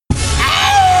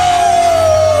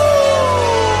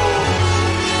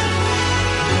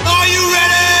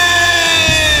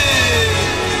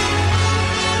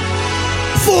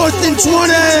4th and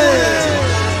 20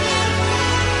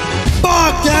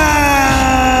 podcast.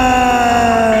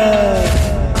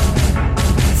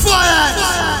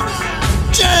 Fire,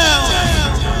 jam,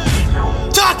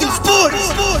 talking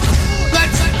sports.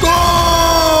 Let's go.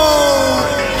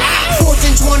 4th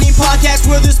and 20 podcast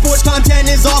where the sports content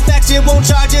is all facts. It won't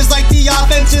charge us like the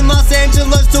offense in Los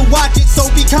Angeles to watch it. So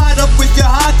be caught up with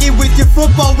your hockey, with your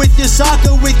football, with your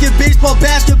soccer, with your baseball,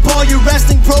 basketball, your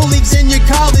wrestling, pro leagues, and your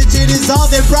college. It is all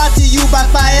they're brought to you by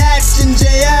Fiats and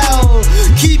JL.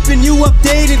 Keeping you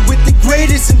updated with the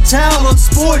greatest in town on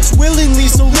sports willingly.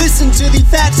 So listen to the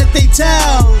facts that they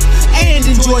tell and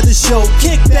enjoy the show.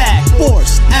 Kick back,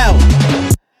 force out.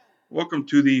 Welcome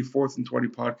to the 4th and 20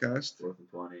 podcast. 4th and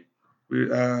 20. We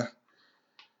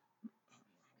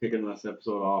Kicking this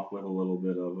episode off with a little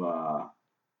bit of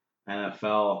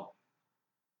NFL.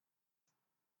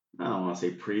 I don't want to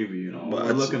say preview. Well,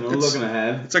 we're looking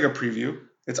ahead. It's like a preview.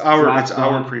 It's our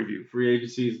preview. Free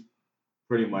agency's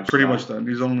pretty much done.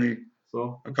 There's only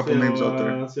so a couple names out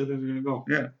there. Let's see how things are gonna go.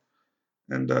 Yeah,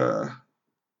 and I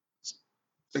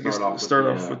guess start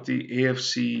off with the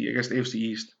AFC. I guess the AFC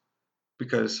East,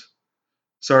 because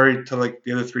sorry to like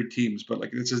the other three teams, but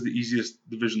like this is the easiest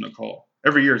division to call.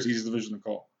 Every year it's the easiest division to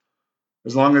call,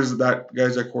 as long as that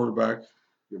guy's at quarterback.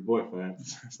 Your boy, fan.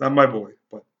 It's not my boy,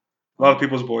 but a lot of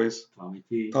people's boys. Tommy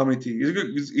T. He's a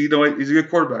good. He's a good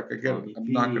quarterback. I get it.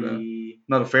 I'm Tommy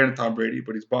not a fan of Tom Brady,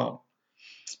 but he's bomb.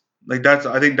 Like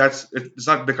it's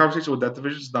not the conversation with that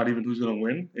division is not even who's gonna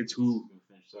win. It's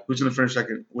who's gonna finish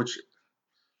second. I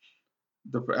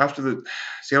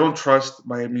don't trust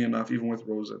Miami enough, even with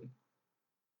Rosen,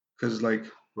 because like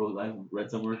I read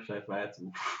somewhere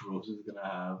Rosen's gonna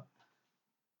have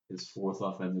his fourth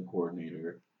offensive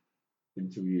coordinator in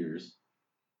 2 years.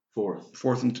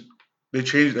 Fourth and they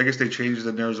changed. I guess they changed it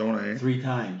in Arizona. 3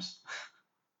 times.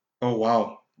 Oh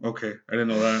wow. Okay, I didn't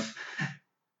know that.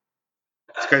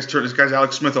 This guy's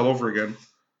Alex Smith all over again.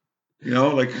 You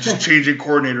know, like just changing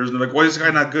coordinators. And they're like, why is this guy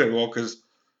not good? Well, because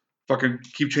fucking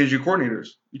keep changing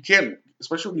coordinators. You can't,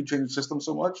 especially when you change the system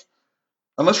so much.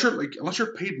 Unless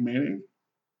you're Peyton Manning,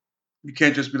 you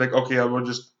can't just be like, okay, I will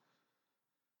just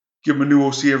give him a new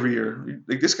OC every year.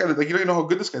 Like this guy, like you don't even know how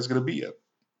good this guy's gonna be yet.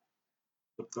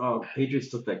 Patriots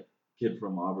took that kid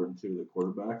from Auburn too. The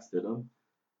quarterbacks did him.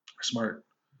 Smart.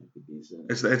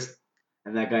 Decent. It's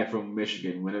and that guy from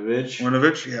Michigan,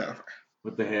 Winovich, yeah.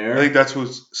 with the hair. I think that's who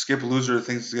Skip Loser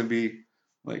thinks is gonna be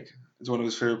like. It's one of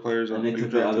his favorite players. And they took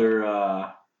the other.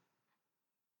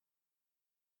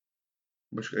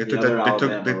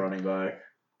 Alabama running back.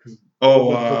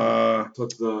 Took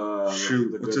the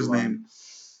what's his name?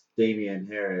 Damian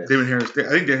Harris. I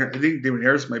think Damian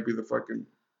Harris might be the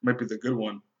good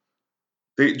one.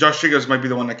 Josh Jacobs might be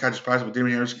the one that catches passes, but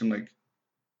Damian Harris can run.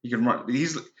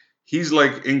 He's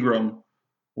like Ingram,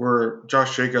 where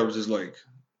Josh Jacobs is like,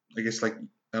 I guess I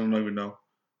don't even know.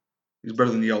 He's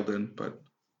better than Yeldon, but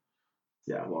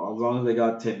yeah. Well, as long as they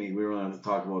got Timmy, we don't have to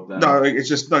talk about that. No, it's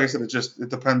just like I said. It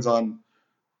depends on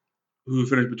who's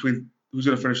going to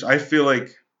finish. I feel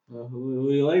like. Who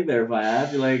do you like there,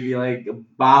 Fiat? You like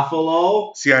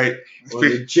Buffalo? See, or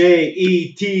the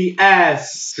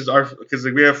Jets? Because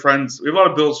we have friends. We have a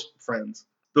lot of Bills fans,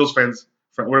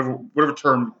 whatever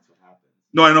term.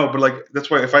 No, I know, but like that's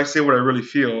why if I say what I really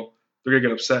feel, they're gonna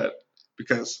get upset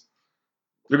because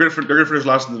they're gonna finish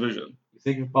last in the division. You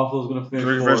think if Buffalo's gonna finish?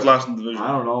 They're gonna finish last in the division. I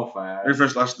don't know, Fiat. They're gonna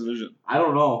finish last in the division. I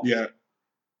don't know. Yeah.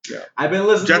 I've been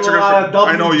listening Jets to a lot of WGR.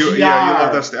 I know you. Yeah, you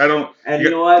love that. I don't. And you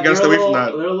know what? You gotta stay away from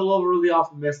that. They're a little overly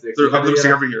optimistic. They're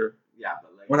optimistic every year. Yeah,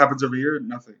 but what happens every year?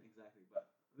 Nothing. Exactly. But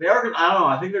they are. I don't know.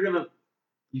 I think they're gonna.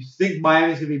 You think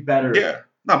Miami's gonna be better? Yeah,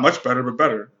 not much better, but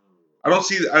better. I don't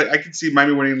see. I can see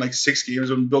Miami winning 6 games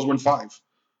and Bills win 5,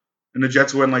 and the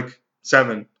Jets win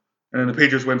 7, and then the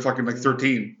Patriots win fucking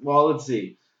 13. Well, let's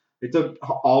see. They took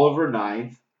Oliver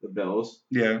 9th. The Bills.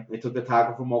 Yeah. They took the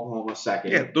tackle from Oklahoma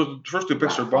 2nd. Yeah, those first 2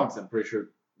 picks are bummed. I'm pretty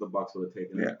sure the Bucs would have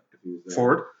taken it if he was there.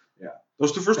 Ford. Yeah.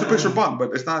 Those first 2 picks are bummed,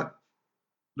 but it's not.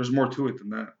 There's more to it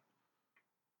than that.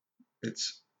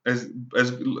 It's as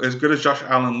good as Josh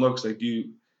Allen looks. Well,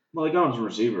 they got him some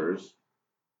receivers.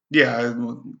 Yeah,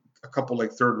 a couple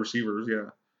third receivers.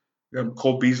 Yeah. You got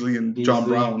Cole Beasley and John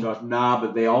Brown.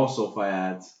 But they also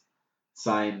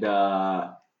signed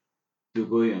Duke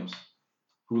Williams,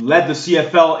 who led the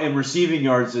CFL in receiving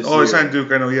yards this year. Oh, they signed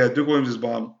Duke. I know. Yeah, Duke Williams is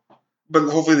bomb. But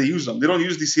hopefully they use them. They don't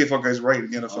use these CFL guys right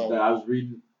in the NFL. I was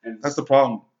reading, and that's the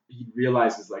problem. He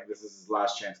realizes this is his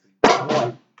last chance.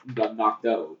 He got knocked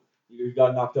out. He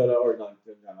got knocked out, or not?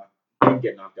 He didn't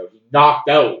get knocked out. He knocked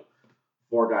out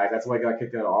 4 guys. That's why he got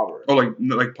kicked out of Auburn. Oh,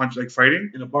 like punch,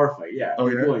 fighting in a bar fight. Yeah. Oh,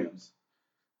 yeah. Williams.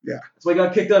 Yeah. That's why he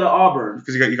got kicked out of Auburn.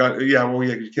 Because you got you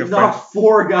He can't fight. knocked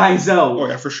 4 guys out. Oh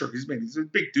yeah, for sure. He's a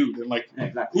big dude, and like Yeah,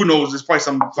 exactly. who knows? There's probably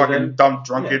some fucking then- dumb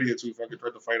drunk yeah. idiots who fucking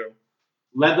tried to fight him.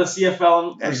 Led the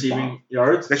CFL in Yeah, he's receiving bomb.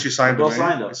 yards. They actually signed him. Bill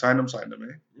signed him. They signed him.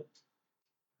 Eh? Yep.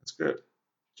 That's good.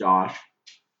 Josh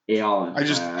Allen. I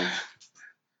just- man.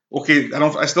 Okay, I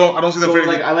don't see them. So fitting-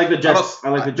 like I like the Jets. I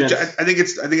like the Jets. I think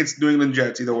it's New England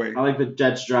Jets either way. I like the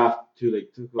Jets draft too. They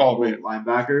took Oh, great man.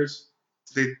 linebackers.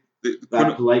 They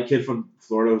That polite kid from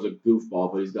Florida was a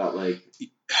goofball, but he's got like.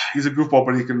 he's a goofball,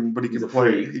 but he can He's a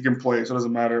play. freak. He can play, so it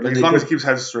doesn't matter. And Like, as they long as took- he keeps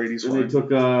head straight, he's And fine. they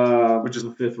took Which is- in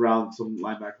the 5th round some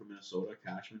linebacker from Minnesota,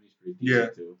 Cashman. He's pretty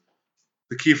decent too.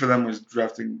 The key for them is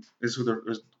drafting is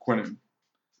Quinnen.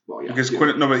 Well, yeah, Because dude.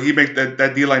 Quinnen, no, but he make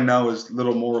that D line now is a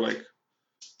little more like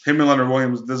him and Leonard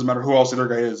Williams. Doesn't matter who else the other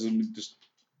guy is, and just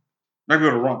not gonna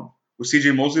be able to run. With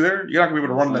CJ Mosley there, you're not gonna be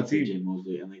able to run on that team. CJ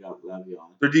Mosley, and they got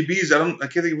Le'Veon. Their DBs, I can't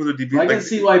think of who their DBs. But I can like,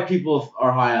 see why people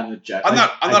are high on the Jets. I'm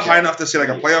not I high get enough to say like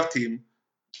a it. playoff team,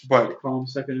 but Call them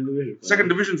second in division. second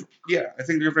division, yeah, I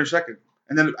think they're gonna finish second.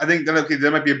 And then I think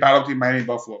there might be a battle between Miami and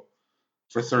Buffalo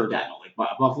for third. Yeah, no, like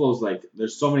Buffalo's like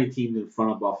there's so many teams in front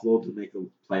of Buffalo to make the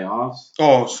playoffs.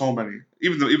 Oh, so many.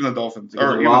 Even the Dolphins. Like, it's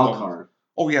a even the wild Dolphins. card.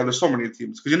 Oh yeah, there's so many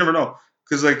teams because you never know.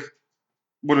 Because like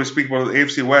when we speak about the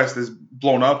AFC West is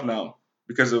blown up now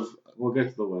because of We'll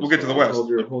get to the West. We'll get to the West. Hold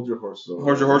your horses.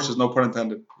 horses, no pun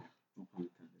intended. No pun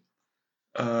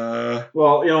intended. Uh,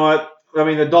 Well, you know what? I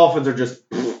mean, the Dolphins are just.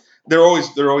 they're always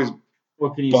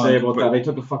What can you Bummed, say about but- that? They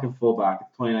took a fucking fullback in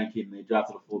 2019. And they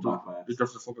drafted a fullback class. they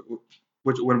drafted fullback.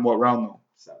 Which when what round though?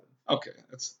 7. Okay,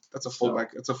 that's a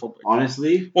fullback. That's a fullback.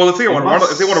 Honestly, Well, the thing It if they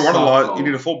must want to run a suck, lot, though. you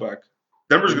need a fullback.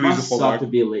 Denver's it gonna use a must suck fullback. to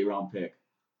be a late round pick.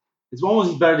 It's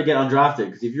almost better to get undrafted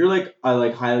because if you're like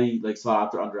highly like sought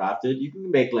after undrafted, you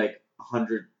can make like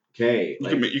 100K.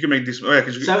 You can make decent. Oh, yeah,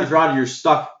 because 7th round, you're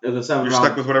stuck in the 7th You're round.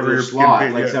 stuck with whatever in the you're slot,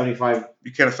 getting paid, like yeah. 75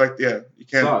 you can't affect. Yeah, you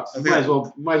can't. sucks. I You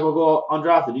think might as well go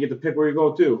undrafted. You get to pick where you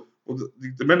go to. well,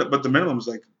 the minimum is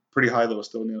like pretty high though.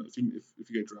 Still, if you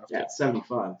get drafted, Yeah, it's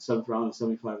 75. 7th round is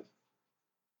 75.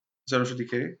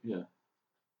 750K. Yeah.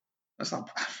 That's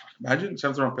not bad. Imagine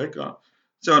 7th round pick,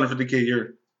 750K a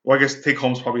year. Well, I guess take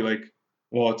home's probably like,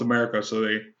 well, it's America, so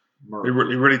they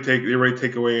really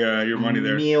take away your money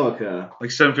there. America.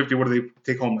 Like 750, what do they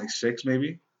take home? Like 6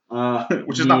 maybe,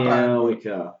 which is not bad.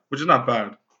 America. Which is not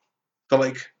bad. To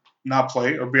like not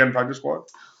play or be on practice squad.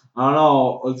 I don't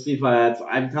know. Let's see if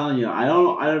I'm telling you. I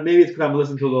don't. Maybe it's because I'm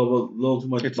listening to a little too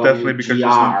much. It's definitely because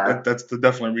WGR, that's the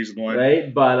definitely reason why.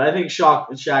 right? But I think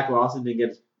Shaq Lawson didn't get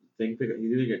his thing picked.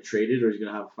 He's either get traded or he's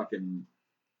gonna have a fucking.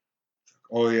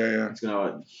 Oh yeah. It's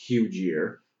gonna have a huge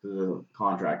year, the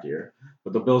contract year.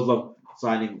 But the Bills love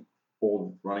signing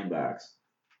old running backs.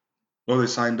 Oh, they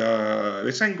signed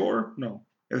Gore? No.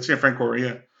 Yeah, they signed Frank Gore,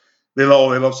 yeah. They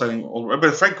love signing old,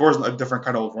 but Frank Gore's a different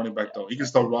kind of old running back though. He can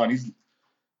still run.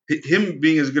 Him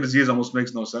being as good as he is almost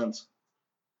makes no sense.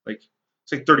 Like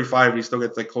it's like 35, he still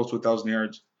gets like close to 1,000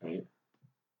 yards. Right.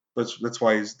 That's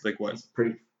why he's like what? He's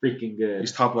pretty freaking good.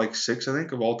 He's top like 6, I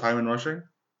think, of all time in rushing.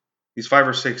 He's 5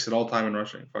 or 6 in all time in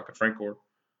rushing. Fucking Frank Gore.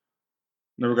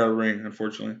 Never got a ring,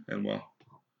 unfortunately, and well,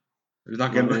 he's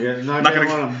not getting not getting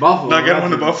one in Buffalo. not getting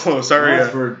one to Buffalo. Sorry,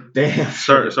 That's for damn.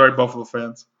 sorry, Buffalo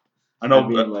fans. I know, I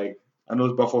mean, like I know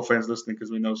there's Buffalo fans listening because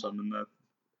we know some, and that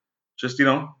just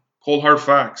cold hard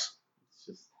facts. it's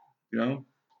just The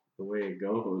the way it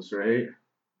goes, right?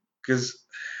 because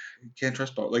you can't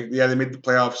trust Buffalo. Like they made the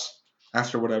playoffs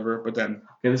after whatever, but then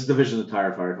Okay, this division is a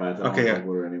tire fire fight. I don't Okay, want to yeah. talk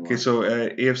about it anymore. okay, so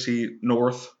AFC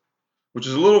North, which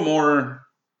is a little more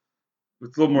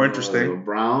interesting. The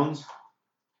Browns.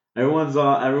 Everyone's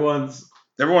on Everyone's on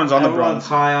the everyone's Browns.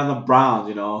 high on the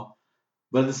Browns,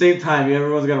 But at the same time,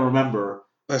 everyone's got to remember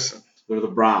Listen, they're the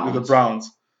Browns. they're the Browns.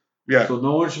 Yeah, So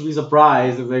no one should be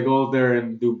surprised if they go out there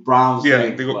and do Browns yeah,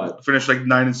 things. they go but finish like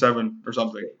 9-7 or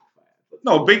something.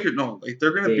 No, Baker. No, like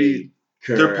they're gonna be.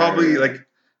 Baker.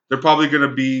 They're probably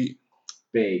gonna be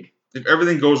big. if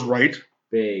everything goes right.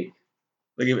 Big.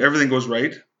 Like if everything goes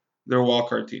right, they're a wild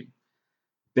card team.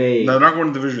 Big. No, they're not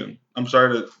going to division. I'm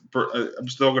sorry I'm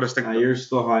still gonna stick. You're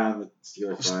still high on the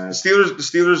Steelers The side.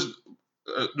 Steelers.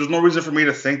 There's no reason for me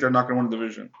to think they're not going to win the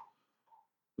division.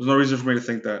 There's no reason for me to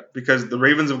think that because the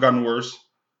Ravens have gotten worse.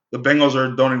 The Bengals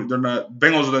are don't. They're not.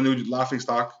 Bengals are the new laughing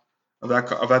stock of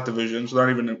that division, so they're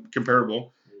not even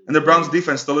comparable. And the Browns'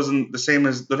 defense still isn't the same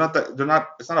as they're not.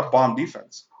 It's not a bomb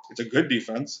defense. It's a good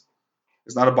defense.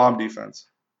 It's not a bomb defense.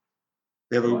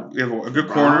 They have a good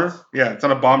corner. Browns? Yeah, it's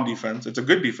not a bomb defense. It's a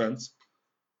good defense,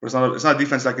 but it's not a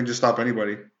defense that can just stop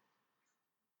anybody.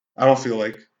 I don't feel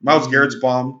like Myles Garrett's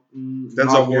bomb. Denzel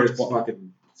Myles Ward's Garrett's bomb.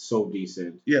 fucking so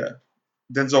decent. Yeah,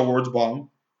 Denzel Ward's bomb.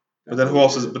 But then who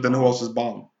else is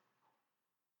bomb?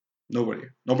 Nobody.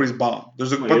 Nobody's bomb.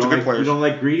 There's a bunch of good players. You don't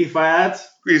like Greedy Fads?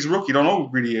 Greedy's a rookie. You don't know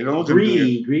Greedy. You don't know what's gonna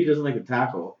do. Greedy doesn't like a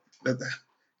tackle.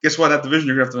 Guess what? That division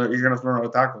you're gonna have to learn how to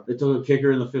tackle. They took a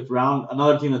kicker in the 5th round.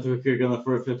 Another team that took a kicker in the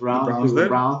 5th round. The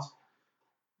Browns.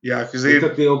 Yeah, because they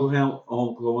took the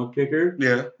Oklahoma kicker.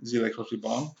 Yeah, is he like supposed to be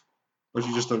bomb? Or is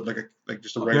he just a regular?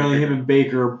 Apparently, him and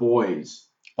Baker are boys.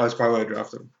 Oh, that's probably why I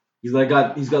drafted him. He's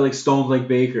got like stones like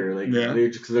Baker. Like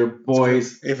they're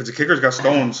boys. If it's a kicker, he's got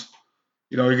stones.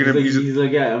 You know, he's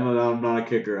like, yeah, I'm not a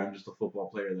kicker. I'm just a football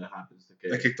player that happens to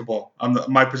kick. I kick the ball.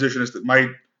 My position is my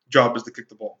job is to kick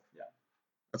the ball. Yeah,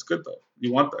 that's good though.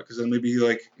 You want that because then maybe he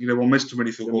won't miss too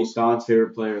many field goals. Don's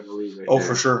favorite player in the league. Right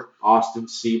for sure. Austin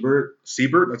Seibert.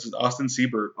 That's Austin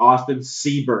Seibert. Austin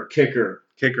Seibert, kicker.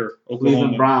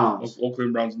 Oklahoma. Browns.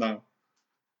 Oakland Browns now.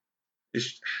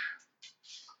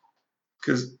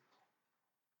 Because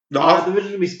the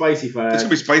division's gonna be spicy, Fad. It's gonna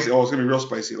be spicy. Oh, it's gonna be real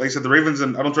spicy. Like I said, the Ravens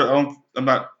and I'm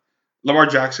not Lamar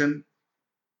Jackson.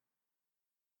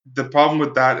 The problem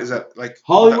with that is that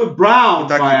Hollywood Brown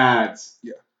Fads.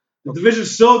 Yeah. The division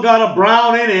still got a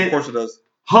Brown in it. Of course it does.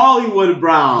 Hollywood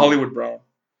Brown.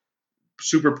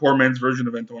 Super poor man's version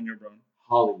of Antonio Brown.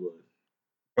 Hollywood.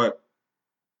 But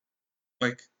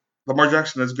Lamar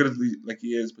Jackson, as good as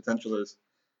he is, potential is,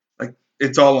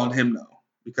 it's all on him now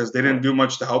because they didn't do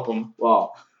much to help him.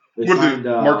 Well, they signed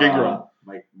Mark Ingram.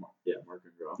 Mark Ingram.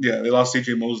 Yeah, they lost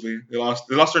C.J. Mosley. They lost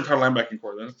their entire linebacking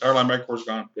core. The entire linebacking core is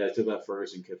gone. Yeah, I took that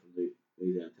Ferguson kid from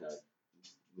Louisiana Tech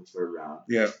in the 3rd round.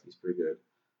 Yeah, he's pretty good.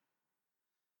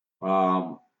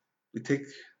 They take.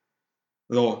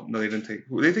 No, they didn't take.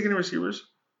 Did they take any receivers?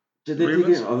 Did they take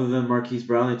it other than Marquise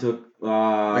Brown? They took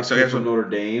from Notre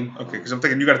Dame. Okay, because I'm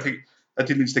thinking you got to take that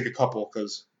team needs to take a couple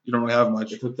because you don't really have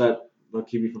much. They took that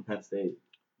QB from Penn State.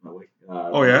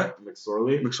 Oh yeah,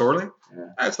 McSorley. Yeah,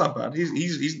 that's not bad. He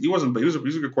was a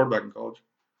good quarterback in college.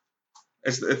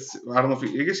 It's I don't know if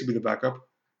I guess he'd be the backup.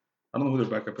 I don't know who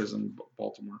their backup is in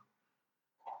Baltimore.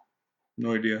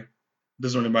 No idea.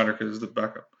 Doesn't really matter because it's the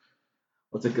backup.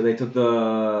 They took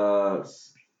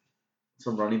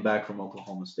some running back from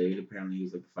Oklahoma State. Apparently, he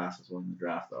was the fastest one in the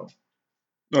draft, though.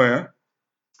 Oh yeah.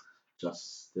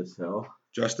 Justice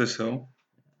Hill.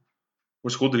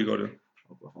 What school did he go to?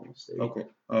 Oklahoma State. Okay.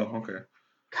 Oh, okay.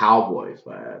 Cowboys,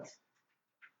 Fads.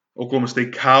 Oklahoma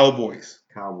State Cowboys.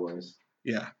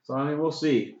 Yeah. So we'll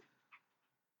see.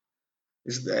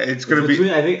 It's going to be.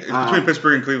 It's between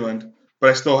Pittsburgh and Cleveland,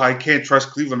 but I can't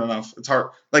trust Cleveland enough. It's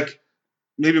hard.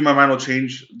 Maybe my mind will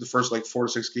change the first 4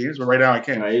 to 6 games, but right now I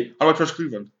can't. Right. How do I trust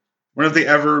Cleveland? When have they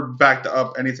ever backed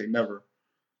up anything? Never.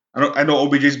 I know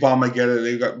OBJ's bomb. I get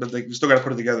it. But you still got to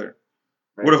put it together.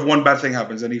 Right. What if one bad thing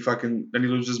happens and he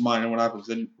loses his mind and what happens?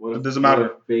 Then it doesn't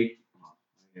matter.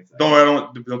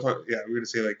 Don't talk. Yeah, we're gonna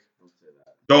say Don't say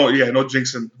that. No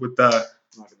jinxing with the. I'm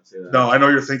not gonna say that. No, I know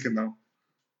you're thinking though.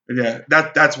 And yeah,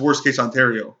 that's worst case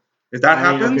Ontario. If that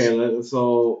happens,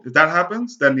 if that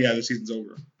happens, then yeah, the season's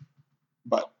over.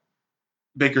 But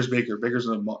Baker's Baker. Baker's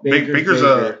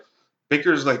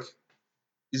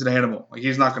he's an animal.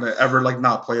 He's not gonna ever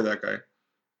not play that guy,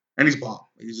 and he's bomb.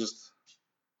 He's just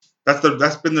that's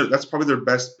probably their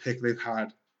best pick they've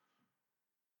had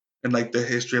in the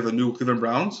history of the new Cleveland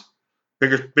Browns.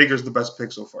 Baker's the best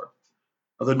pick so far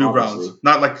of the new Browns.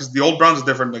 Not because the old Browns is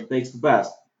different. Baker's the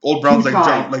best. Old Browns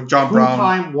John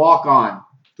Brown.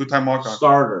 Two-time walk-on.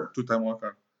 Starter. Two-time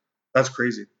walk-on. That's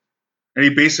crazy. And he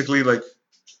basically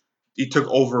he took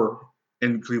over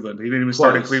in Cleveland. He didn't even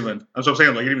start in Cleveland. That's what I'm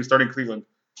saying. He didn't even start in Cleveland.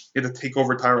 He had to take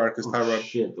over Tyrod because Tyrod.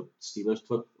 Shit, the Steelers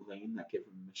took Lane, that kid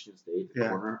from Michigan State, the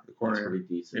corner. The corner. That's pretty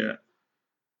decent. Yeah.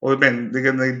 Well, man,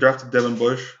 they drafted Devin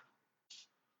Bush.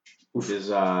 With his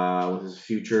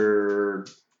future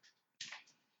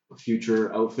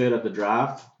outfit at the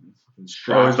draft.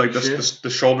 The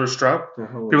shoulder strap.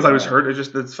 People thought he was hurt.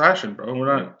 It's fashion, bro.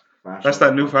 We're not. That's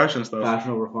that new fashion stuff.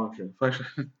 Fashion over function.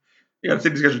 You gotta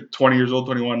think these guys are 20 years old,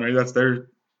 21, right? It's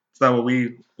not what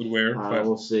we would wear. But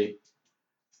we'll see.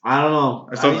 I don't know.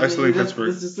 I still think Pittsburgh.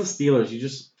 This is the Steelers.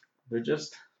 They're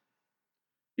just.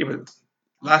 Yeah, but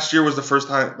last year was the first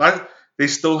time. They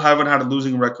still haven't had a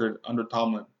losing record under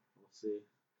Tomlin. We'll see.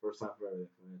 First time for everything.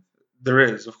 There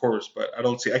is, of course, but I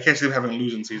can't see them having a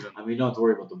losing season. You don't have to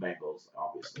worry about the Bengals,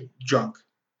 obviously. Junk.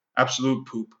 Absolute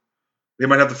poop. They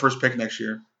might have the first pick next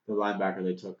year. The linebacker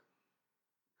they took,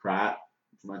 Pratt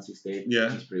from NC State.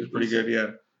 Yeah, he's pretty good.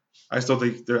 Yeah, I still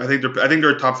think they're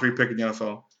a top 3 pick in the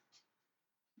NFL.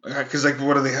 Because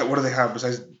what do they have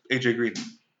besides AJ Green?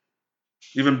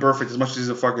 Even Burfict, as much as he's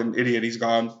a fucking idiot, he's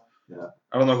gone. Yeah.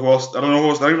 I don't know who else. I don't even know who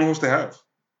else they have.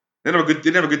 They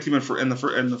didn't have a good team in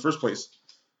the first place.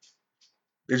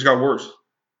 They just got worse.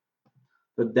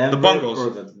 The Denver Bungles. or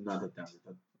not the Denver.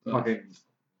 The Oh. fucking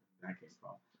that came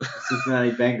from the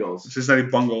Cincinnati Bengals. Cincinnati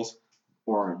Bungles.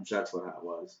 Orange. That's what that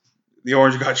was. The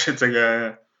orange got shit. It's like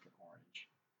Orange.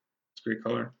 it's a great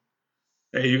color.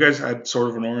 Hey, you guys had sort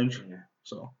of an orange, Yeah.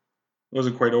 so it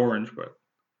wasn't quite orange, but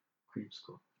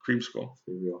Creamsicle. creamsicle.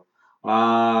 Be real.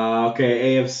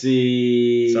 Okay,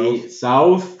 AFC South.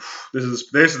 South. This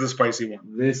is the spicy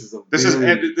one. This is a This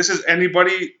very is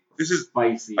anybody. This is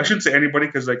spicy. I shouldn't say anybody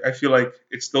because like I feel like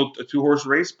it's still a 2-horse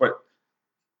race, but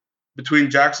between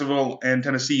Jacksonville and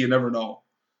Tennessee, you never know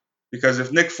because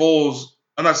if Nick Foles,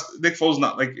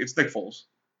 not like it's Nick Foles.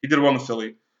 He did well in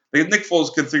Philly. Like if Nick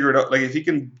Foles can figure it out, like if he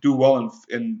can do well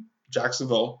in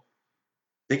Jacksonville,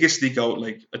 they can sneak out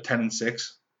like a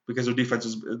 10-6 because their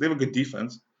defense they have a good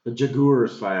defense. The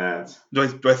Jaguars fans. Do I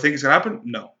think it's gonna happen?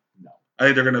 No. No. I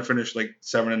think they're gonna finish like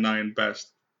 7-9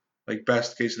 best. Like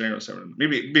best case scenario 7.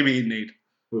 Maybe 8-8.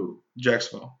 Who?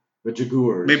 Jacksonville. The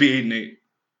Jaguars. Maybe 8-8.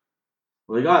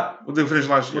 Well, they got What did they finish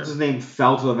last year? what's his name?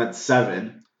 Fell to them at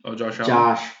 7. Oh, Josh Allen.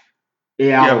 Josh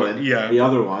Yeah, Allen. but- yeah. The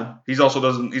other one. He's also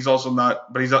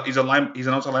not. But he's an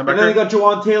outside linebacker. And then they got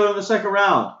Jawan Taylor in the second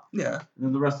round. Yeah. And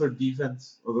then the rest of their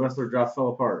defense or the rest of their draft fell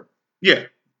apart. Yeah.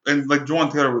 And like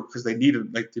Jawan Taylor because they need a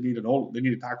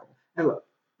tackle. Hey, look,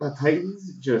 the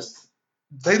Titans just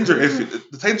The Titans are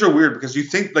iffy. The Titans are weird because you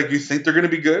think they're gonna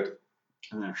be good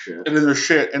and they're shit. and then they're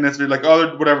shit and then they're like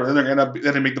they're whatever and they're gonna end up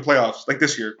then they make the playoffs like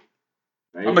this year.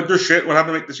 Right? I'm like they're shit. What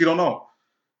happened to make this? You don't know.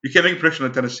 You can't make a prediction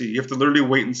on Tennessee. You have to literally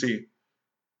wait and see.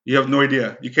 You have no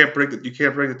idea. You can't predict it. You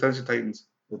can't predict the Tennessee Titans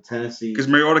the Tennessee. because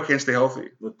Mariota can't stay healthy.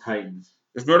 The Titans.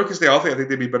 If Mariota can stay healthy, I think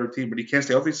they'd be a better team. But he can't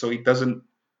stay healthy, so he doesn't.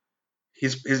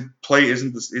 His play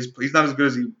isn't this. He's not as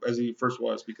good as he first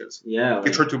was because Yeah. he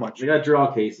gets hurt too much. They got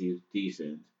Gerald Casey, who's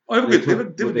decent. Oh, they have a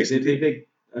decent They team. take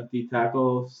a D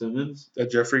tackle Simmons.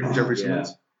 Jeffrey Yeah.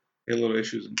 Simmons. He had little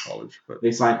issues in college, but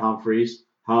They signed Humphreys.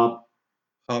 Hump.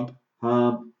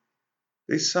 Hump.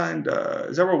 They signed.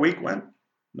 Is that where Wake went?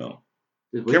 No.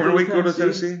 Did Cameron Wake go go to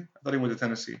Tennessee? I thought he went to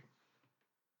Tennessee.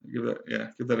 Give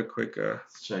that a quick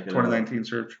Let's check it 2019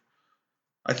 search.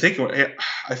 I think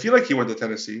I feel like he went to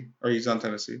Tennessee or he's on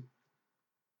Tennessee.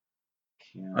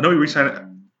 out. I know he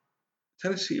re-signed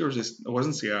Tennessee or it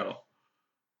wasn't Seattle.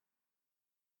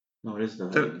 No, it is the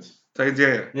Titans. Titans,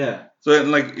 yeah. Yeah. So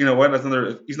and like you know what? That's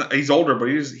another. He's older, but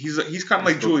he's kind of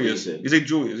like still Julius. decent. He's like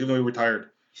Julius, even though he retired.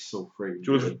 He's so freaking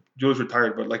Julius good.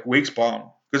 retired, but like Wake's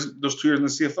bomb because those 2 years in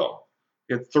the CFL,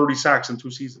 he had 30 sacks in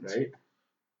 2 seasons. Right?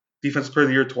 Defensive player of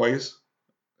the year twice,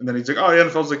 and then he's like, oh, the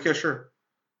NFL's like, yeah, sure.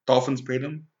 Dolphins paid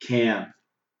him. Cam.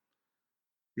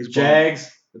 He's bomb.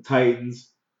 Jags, the Titans.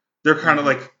 They're kind of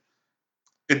like,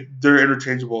 they're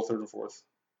interchangeable third and fourth.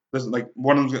 Doesn't like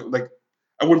one of them like.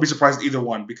 I wouldn't be surprised at either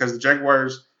one because the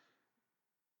Jaguars,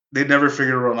 they never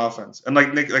figured it out on offense. And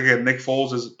like Nick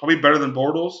Foles is probably better than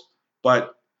Bortles,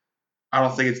 but I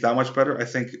don't think it's that much better. I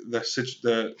think the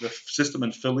system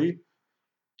in Philly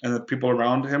and the people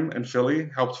around him in Philly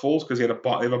helped Foles because they have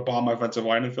a bomb offensive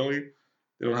line in Philly.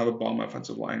 They don't have a bomb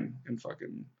offensive line in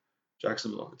fucking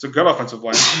Jacksonville. It's a good offensive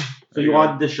line. So you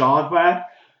want Deshaun back?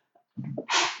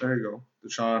 There you go,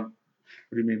 Deshaun. What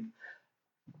do you mean?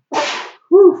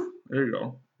 Whew. There you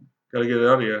go. Gotta get it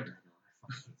out of you.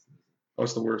 Oh,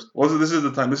 it's the worst. Well, this is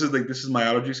the time. This is my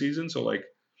allergy season. So like,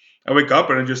 I wake up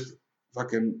and I just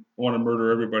fucking want to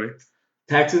murder everybody.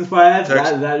 Texans fans?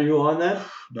 Texans. Is that you on that?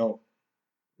 No.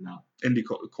 Indy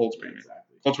Colts, baby.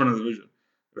 Exactly. Colts win the division.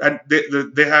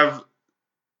 And they have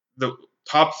the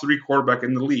top 3 quarterback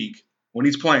in the league when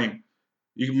he's playing.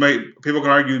 People can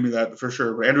argue with me that for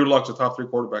sure, but Andrew Luck's a top 3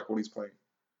 quarterback when he's playing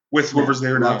with whoever's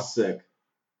there now. Luck's sick.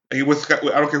 I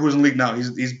don't care who's in the league now.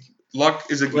 Luck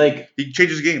is he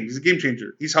changes games. He's a game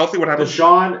changer. He's healthy. What happens?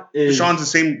 Deshaun's the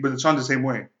same, but Deshaun's the same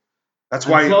way. That's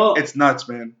why it's nuts,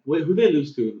 man. Wait, who they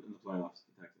lose to in the playoffs?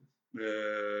 The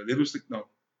Texans. They lose. No,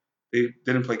 they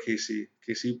didn't play KC.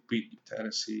 KC beat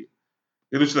Tennessee.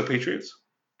 They lose to the Patriots.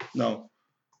 No.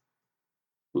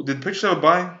 Did the Patriots have a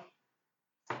bye?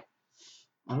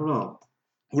 I don't know.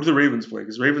 Who did the Ravens play?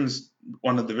 Because Ravens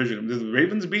won the division. Did the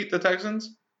Ravens beat the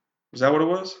Texans? Was that what it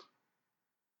was?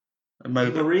 It might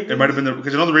have been. It might have been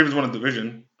because I know the Ravens won a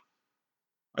division.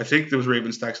 I think it was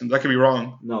Ravens Texans. I could be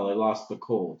wrong. No, they lost the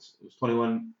Colts. It was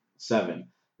 21-7.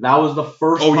 That was the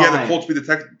first. Oh time. yeah, the Colts beat the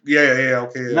Texans. Yeah.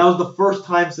 Okay. Yeah. That was the first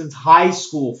time since high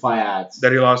school, Fiats.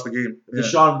 That he lost the game. Yeah.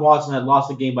 Deshaun Watson had lost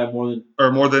the game by more than a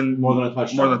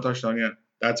touchdown. More than a touchdown. Yeah,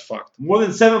 that's fucked. More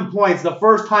than 7 points. The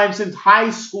first time since high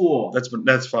school. That's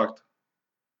fucked.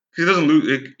 Because he doesn't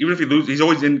lose. Even if he loses, he's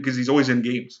always in because he's always in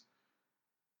games.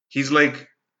 He's like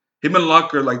him and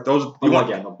Luck are like those.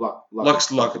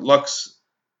 Luck's. Luck's.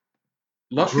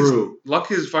 Drew.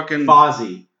 Luck is fucking.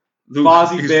 Fozzie. Luke,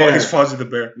 Fozzie Bear. He's Fozzie the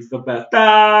Bear. He's the best.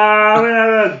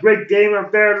 Great game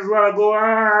up there. Just want to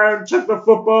go check the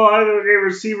football.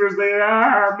 Receivers,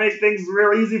 they make things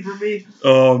real easy for me.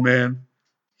 Oh man,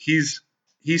 he's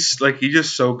he's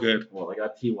just so good. Well, I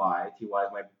got Ty. Ty is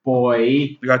my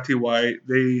boy. We got Ty.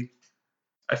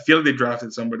 I feel like they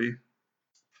drafted somebody.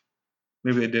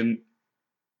 Maybe they didn't.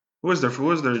 Who was their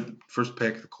first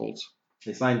pick? The Colts.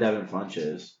 They signed Devin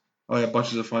Funches. Oh yeah,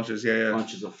 bunches of Funches. Yeah.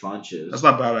 Bunches of Funches. That's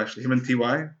not bad actually. Him and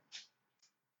Ty.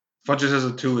 Funches as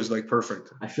a 2 is like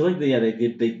perfect. I feel like they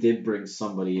did bring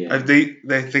somebody in.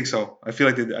 They think so. I feel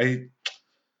like they.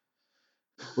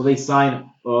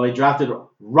 They drafted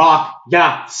Rock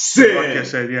Ya-Sin. Like I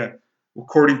said, yeah.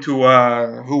 According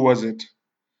to who was it?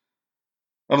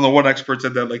 I don't know. One expert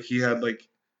said that like he had like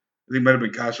I think it might have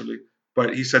been Casterly,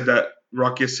 but he said that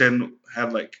Rock Ya-Sin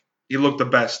had like he looked the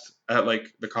best at like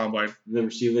the combine. The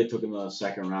receiver they took in the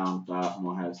second round from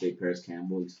Ohio State, Paris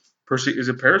Campbell. Is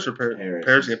it Paris or Paris?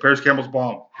 Paris. Yeah, Paris Campbell's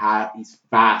bomb. He's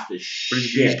fast as But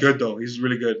shit. he's good though. He's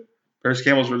really good. Paris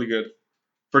Campbell's really good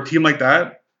for a team like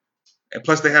that. And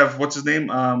plus they have what's his name?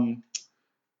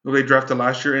 Who they drafted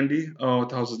last year? Indy. Oh, what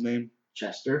the hell's his name?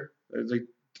 Chester. It's like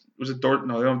was it Dort?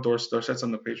 No, they don't have Dorsett's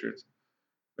on the Patriots.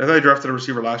 I thought they drafted a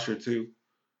receiver last year too.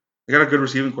 They got a good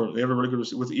receiving corps. They have a really good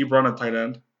receiver with Ebron at tight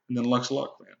end and then Lux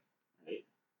Luck, man. Right.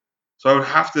 So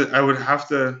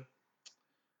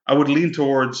I would lean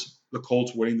towards the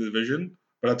Colts winning the division,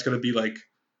 but that's gonna be like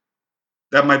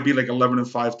that might be like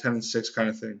 11-5, 10-6 kind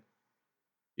of thing.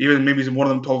 Even maybe one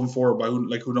of them 12-4, but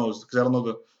who knows? Because I don't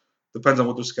know depends on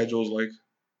what their schedule is like.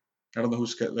 I don't know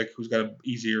who's got an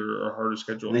easier or harder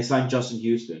schedule. And they signed Justin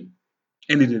Houston.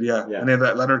 And he did, yeah. Yeah. And they have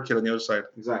that Leonard kid on the other side.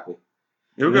 Exactly.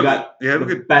 They were They good. got Yeah, the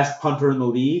we good. best punter in the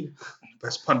league,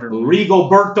 Best punter.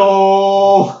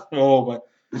 Rigoberto Oh, but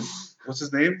what's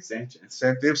his name? Sanchez.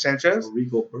 Dave Sanchez.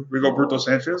 Rigoberto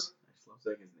Sanchez. I just love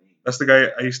saying his name. That's the guy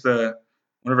I used to.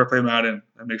 Whenever I play Madden,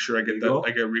 I make sure I get Rigo? that.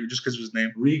 I get Rigo just because of his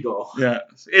name. Rigo. Yeah.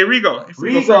 Hey Rigo.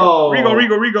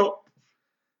 Rigo.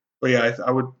 But yeah,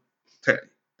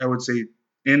 I would say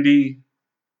Indy.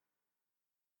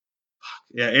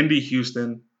 Yeah, Indy,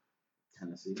 Houston,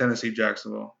 Tennessee,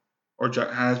 Jacksonville, or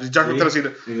Jacksonville, Tennessee.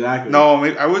 Exactly. No,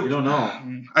 I would. You don't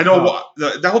know. I know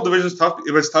that whole division is tough.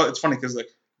 It's tough. It's funny because like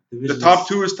the top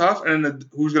 2 is tough, and then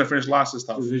who's gonna finish last is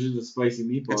tough. Division's a spicy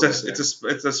meatball.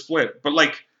 It's a split,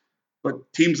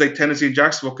 but teams like Tennessee and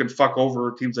Jacksonville can fuck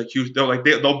over teams like Houston.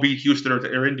 They'll beat Houston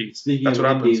or Indy. Speaking That's of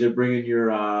what Indy, happens. they're bringing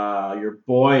your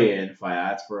boy in,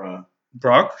 Fayad, for a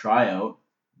Brock? tryout.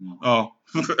 No. Oh,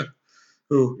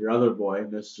 who? Your other boy,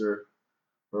 Mr.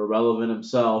 Irrelevant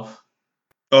himself.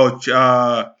 Oh,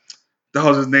 the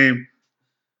hell's his name?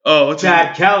 Oh, what's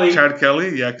Chad Kelly. Chad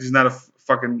Kelly, yeah, because he's not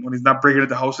when he's not breaking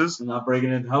into houses. He's not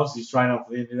breaking into the house. He's trying out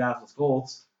for the Indianapolis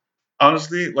Colts.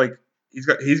 Honestly, like he's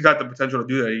got the potential to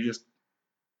do that.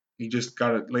 He just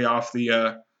got to lay off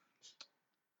the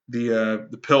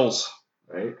pills,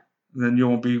 Right. and then you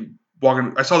won't be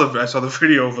walking. I saw the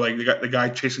video of like the guy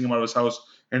chasing him out of his house,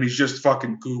 and he's just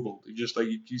fucking Googled. He just like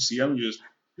you see him, you just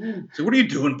so what are you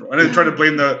doing, bro? And then try to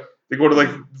blame they go to like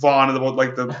Vaughn and about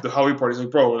like the Howie party. He's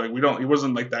like, bro, like he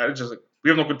wasn't like that. It's just like we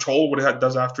have no control what he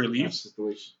does after he leaves. That's the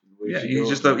way Yeah, she he's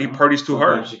goes, just he parties too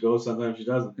hard. Sometimes she goes, sometimes she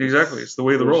doesn't. Exactly, it's the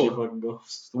way of the She road. fucking goes.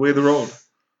 It's the way of the road.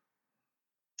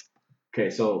 Okay,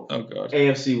 so Oh god.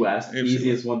 AFC West, AFC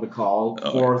easiest one to call.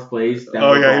 Oh. Fourth place.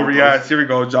 Oh yeah, Denver yeah. Broncos. Here we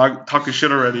go. Jog talking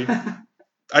shit already.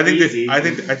 I think Easy. I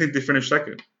think they finished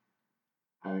second.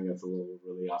 I think that's a little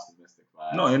really optimistic.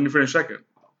 But No, they didn't finish second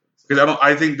because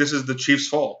I think this is the Chiefs'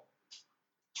 fall.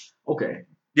 Okay.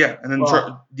 Yeah, and then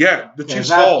Well, the okay, Chiefs'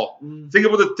 that- fall. Think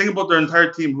about their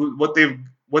entire team, what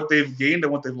they've gained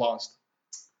and what they've lost.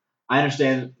 I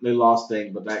understand they lost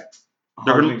thing, but that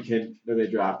They're gonna- Hardman kid that they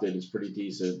drafted is pretty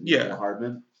decent. Yeah.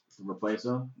 Hardman to replace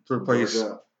him. To replace,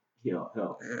 Georgia,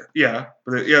 Hill. yeah,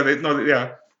 but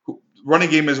running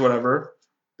game is whatever.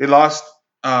 They lost.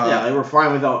 Yeah, they were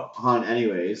fine without Hunt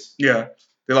anyways. Yeah,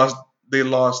 they lost.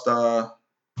 Because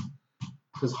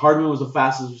Hardman was the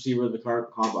fastest receiver of the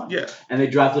combine. Yeah, And they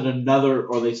signed another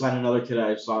kid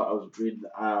I was reading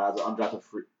as an undrafted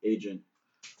free agent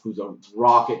who's a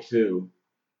rocket too.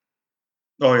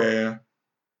 oh yeah.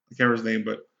 I can't remember his name,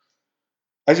 but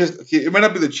it might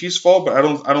not be the Chiefs' fault, but I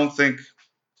don't think.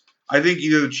 I think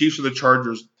either the Chiefs or the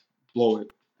Chargers blow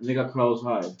it. And they got Carlos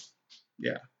Hyde.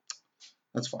 Yeah,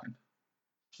 that's fine.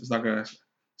 It's not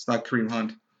Kareem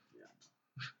Hunt.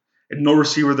 And no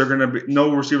receiver's gonna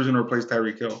replace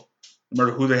Tyreek Hill, no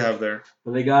matter who they have there.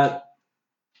 But they got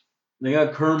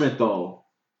Kermit though.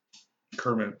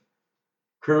 Kermit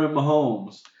Kermit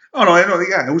Mahomes. Oh no, I know.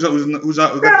 Yeah, who's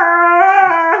not?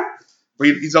 But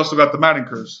he's also got the Madden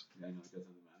curse, Yeah, I know, it doesn't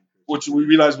matter. which we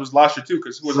realized was last year too,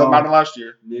 because who was on So- Madden last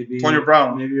year? Maybe Antonio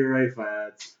Brown. Maybe you're right,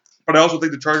 Fads. But I also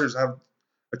think the Chargers have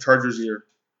a Chargers year.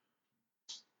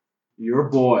 Your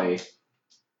boy.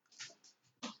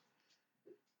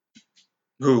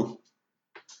 Who?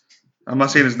 I'm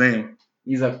not saying his name.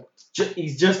 He's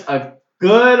just a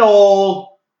good old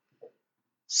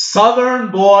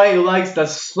Southern boy who likes to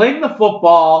sling the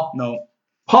football, No.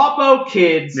 pop out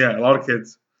kids. Yeah, a lot of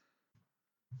kids.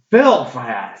 Phil,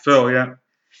 Fads. Phil, yeah.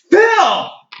 Phil. Yeah.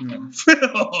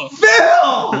 Phil.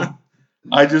 Phil.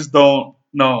 I just don't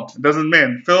know. It doesn't,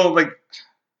 man. Phil, like,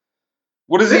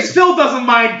 what is This he? Phil doesn't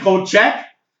mind coach check.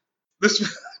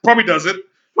 This probably doesn't.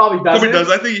 Probably doesn't. Probably does.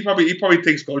 I think he probably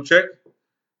takes go check.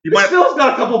 He This might. Phil's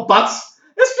got a couple bucks.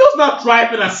 This Phil's not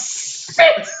driving a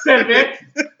Civic.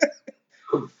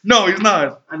 No, he's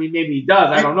not. I mean, maybe he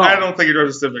does. I don't know. I don't think he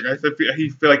drives a Civic. I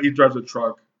feel like he drives a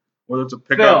truck, whether it's a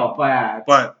pickup. Phil, Fads.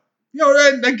 But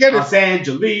I get it. Los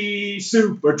Angeles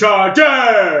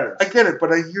Superchargers. I get it.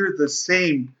 But I hear the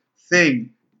same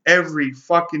thing every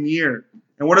fucking year.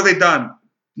 And what have they done?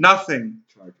 Nothing.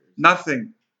 Chargers.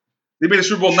 Nothing. They made a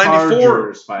Super Bowl 94.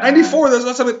 Chargers, Fads. 94. That's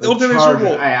not something. They'll do the Super Chargers.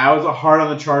 Bowl. I was hard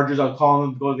on the Chargers. I was calling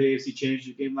them to go to the AFC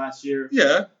Championship game last year.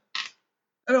 Yeah.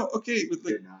 I know. Okay. But like,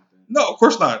 Didn't happen. no, of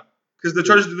course not. Because the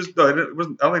Chargers no, it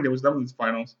wasn't. I don't think it was them in the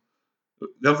finals. I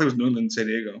don't think it was New England, San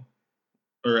Diego,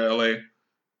 or LA.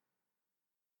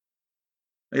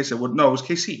 Like I said, no, it was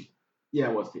KC. Yeah,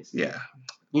 it was KC. Yeah.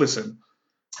 Listen.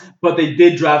 But they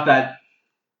did draft that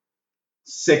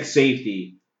 6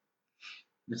 safety,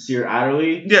 Nasir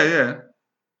Adderley, Yeah.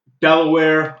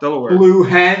 Delaware, Delaware. Blue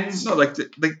Hens. No, like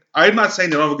I'm not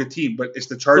saying they don't have a good team, but it's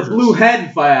the The Chargers. Blue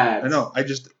Hen Fads. I know.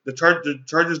 The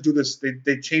Chargers do this.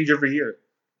 They change every year.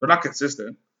 They're not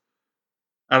consistent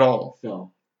at all.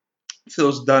 Phil.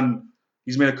 Phil's done.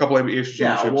 He's made a couple of AFC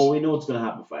Yeah, championships. well, we know what's going to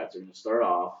happen, Fads. They're going to start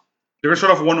off They're gonna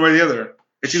start off one way or the other.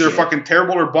 It's either Shit. fucking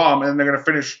terrible or bomb, and then they're gonna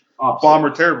finish opposite. bomb or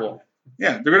terrible.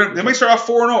 Yeah, they might start off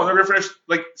 4-0, and they're gonna finish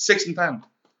like 6-10,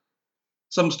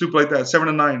 something stupid like that,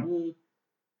 7-9.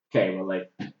 Okay, well,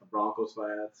 like the Broncos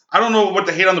Fads. I don't know what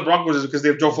the hate on the Broncos is because they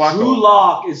have Joe Flacco. Drew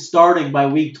Lock is starting by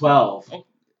week 12.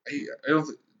 I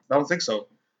don't think so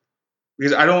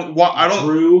because I don't.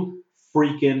 Drew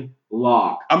freaking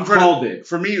Lock. I'm trying Called to. it.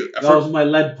 For me, That was my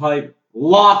lead pipe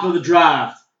lock of the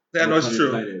draft. yeah, no, it's Pun true.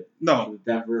 intended. No, For the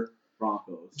Denver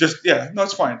Broncos. no,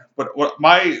 it's fine. But what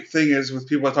my thing is with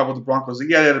people that talk about the Broncos,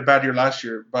 yeah, they had a bad year last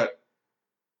year, but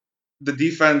the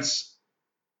defense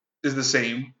is the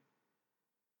same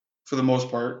for the most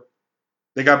part.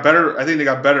 They got better. I think they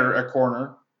got better at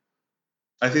corner.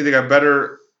 I think they got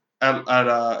better at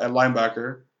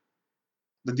linebacker.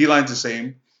 The D line's the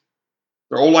same.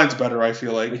 Their O line's better. I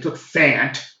feel like They took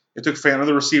Fant. they took Fant,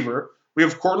 the receiver. We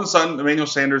have Cortland Sutton, Emmanuel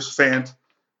Sanders, Fant.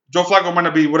 Joe Flacco might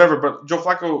not be whatever, but Joe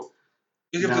Flacco,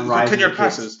 he That has Rising 10-yard kid's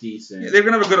passes. Decent. They're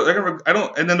gonna have a good. They're gonna have, I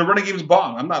don't. And then the running game's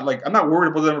bomb. I'm not worried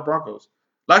about the Denver Broncos.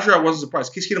 Last year I wasn't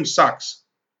surprised. Case Keenum sucks.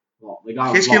 Well, they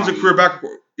got Case Keenum's a Vonnie. career back. They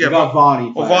Yeah, got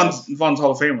Vonnie. Vaughn's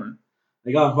Hall of Famer.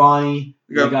 They got Vonnie.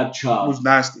 They They got- got Chubb. Who's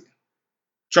nasty.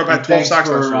 Chubb And had 12 thanks sacks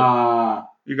for, last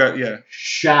year. You got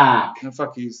Shaq. No,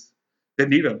 fuck, they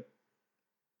need him.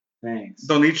 Thanks.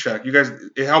 Don't need Shaq. You guys,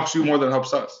 it helps you more than it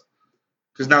helps us.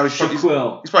 Because now he's probably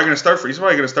Shaquille. gonna start for. He's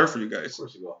probably gonna start for you Of guys.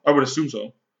 course you will. I would assume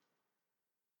so.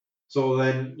 So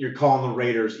then you're calling the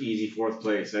Raiders easy 4th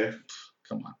place, eh?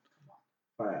 Come on,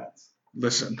 Fads.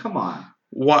 listen. Come on.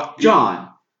 What, John.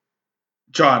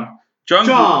 John,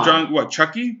 what?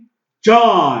 Chucky?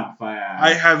 John. Fads.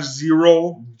 I have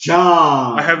zero.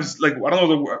 John. I have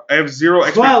I have zero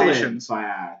Clellan. expectations.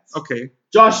 Fads. Okay.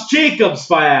 Josh Jacobs.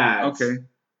 Fads. Okay.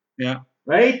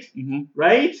 Right? Mhm.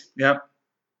 Right? Yep.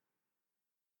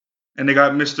 And they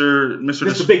got Mr.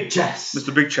 Mr. Big Chest.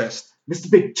 Mr. Big Chest, Mr.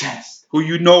 Big Chest. who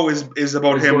you know is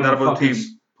about He's him, going not to about the fucking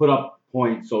team. Put up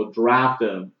points, so draft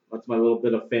him. That's my little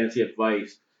bit of fancy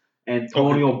advice.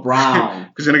 Antonio Brown.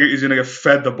 Because he's gonna get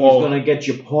fed the He's ball. going to get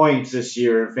you points this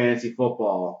year in fantasy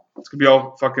football. It's gonna be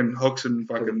all fucking hooks and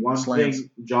Because fucking one slants. thing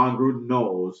John Gruden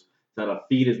knows is how to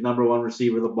feed his number one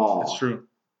receiver the ball. It's true.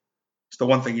 It's the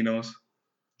one thing he knows.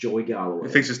 Joey Galloway.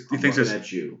 He thinks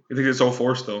at you. it's all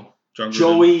forced though. John Gruden.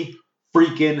 Joey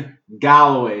freaking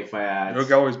Galloway, Fads. Joe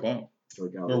Galloway's bomb. Joey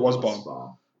Galloway Or was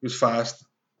bomb. He was fast.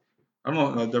 I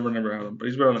don't know. Denver never had him, but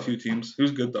he's been on a few teams. He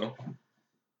was good though.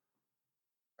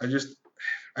 I feel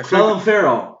Clellan like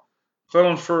Farrell.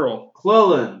 Clellan Ferrell.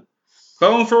 Clellan.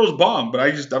 Clellan Ferrell's bomb, but I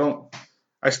don't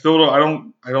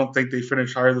think they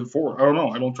finish higher than 4. I don't know.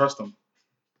 I don't trust them.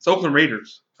 It's Oakland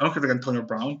Raiders. I don't care if they got Antonio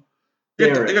Brown.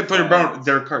 They got Antonio Brown,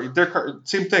 Derek Carr,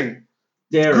 same thing.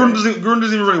 Gruden doesn't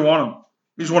even really want him.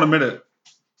 He just won't admit it.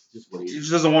 Just wait. He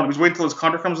just doesn't want him. He's waiting until his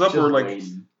contract comes up, Just or like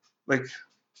waiting.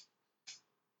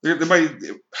 they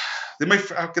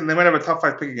might have a top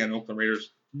 5 pick again. Oakland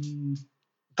Raiders,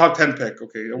 top 10 pick.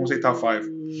 Okay, I won't say top 5.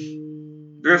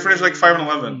 They're gonna finish like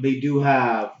 5-11. They do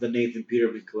have the Nathan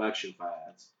Peterman collection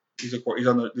fans. He's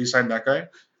on the. They signed that guy.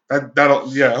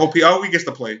 I hope he gets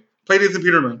to play. Play Nathan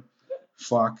Peterman.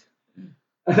 Fuck.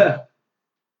 That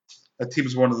team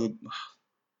is one of the.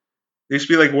 They used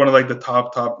to be like one of like the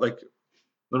top like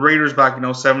the Raiders back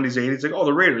 70s 80s. Like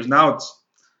the Raiders. Now it's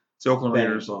the Oakland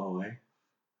Raiders. Poor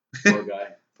guy.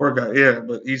 Poor guy. Yeah,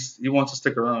 but he wants to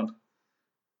stick around.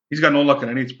 He's got no luck in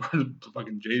any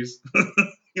fucking Jays.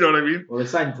 You know what I mean? Well, they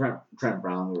signed Trent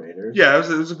Brown, the Raiders. Yeah, it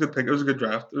was a good pick. It was a good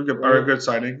draft. It was a good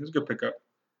signing. It was a good pickup.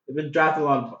 They've been drafting a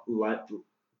lot of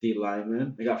D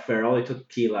linemen. They got Farrell. They took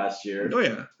Key last year. Oh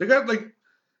yeah, they got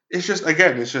it's just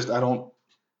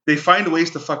they find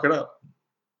ways to fuck it up.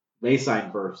 They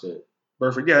signed Burfict.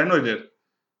 Perfect. Yeah, I know they did.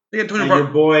 They got Antonio And Brown.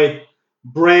 your boy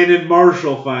Brandon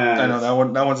Marshall fans. I know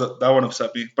that one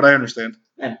upset me, but I understand.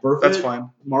 And Burfict, That's fine.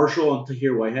 Marshall and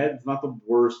Tahir Whitehead. It's not the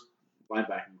worst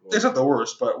linebacking core. It's not the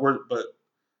worst, but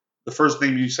the first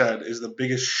name you said is the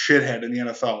biggest shithead in the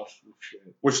NFL,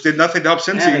 which did nothing to help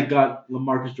Cincy. And they got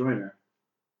LaMarcus Joyner.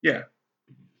 Yeah.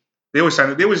 They always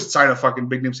sign a fucking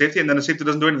big name safety, and then the safety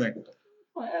doesn't do anything. You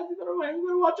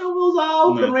gotta watch out those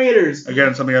Oakland Raiders.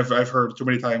 Again, something I've heard too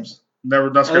many times. Never.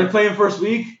 Are they playing first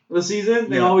week of the season?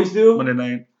 They Yeah. always do. Monday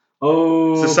night.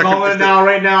 Oh, It's the second- calling it now,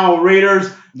 right now.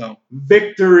 Raiders No,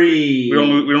 victory. we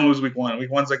don't lose week 1. Week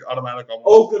 1's like automatic almost.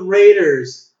 Oakland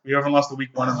Raiders. We haven't lost the week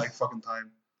 1 in like fucking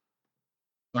time.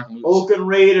 Not gonna lose. Oakland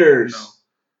Raiders. No.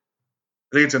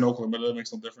 I think it's in Oakland, but that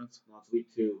makes no difference. No, it's week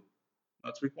 2.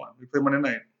 That's week 1. We play Monday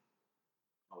night.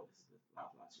 Oh, this is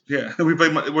last year. Yeah, we play.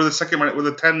 We're the second Monday. We're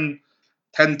the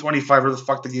 10:25. Where the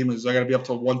fuck the game is? I gotta be up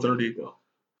till 1:30.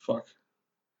 Fuck.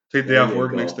 Take the day off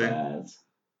work next day. Lads.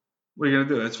 What are you gonna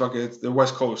do? It's the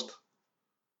West Coast.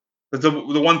 But the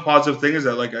one positive thing is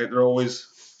that they're always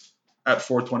at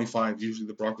 4:25 usually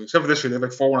the Broncos. Except for this year, they have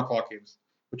like 4 1:00 games,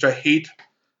 which I hate.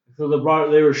 So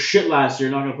they were shit last year.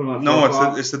 Not gonna put them on.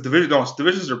 No, it's the division. No, it's the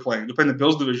divisions they're playing. They're playing the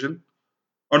Bills division.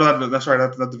 Oh no, that's right.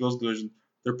 Not the Bills division.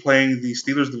 They're playing the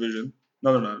Steelers division.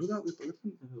 No, they're not. Who's that?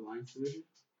 The Lions division.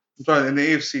 I'm sorry, in the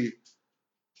AFC.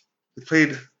 They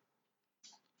played.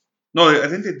 No, I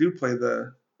think they do play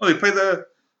the. Oh, I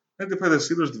think they play the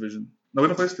Steelers division. No, we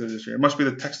don't play Steelers this year. It must be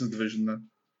the Texans division then.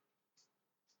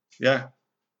 Yeah.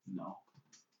 No.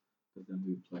 But then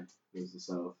we play. It was the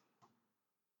South.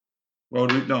 Well,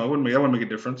 no, it wouldn't make a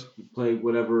difference. You play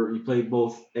whatever. You play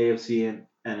both AFC and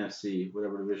NFC,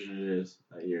 whatever division it is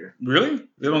that year. Really?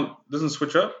 Doesn't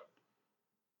switch up?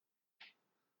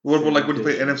 What about when you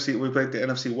play NFC? We play the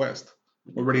NFC West.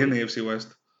 We're already in the AFC West.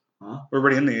 Huh? We're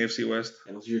already in the AFC West.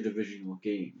 And those are your divisional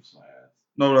games.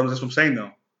 No, that's what I'm saying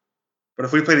though. But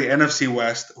if we play the NFC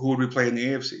West, who would we play in the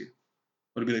AFC?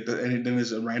 Would it be then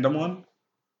is it a random one?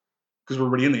 Because we're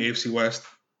already in the AFC West.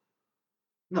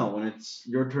 No, when it's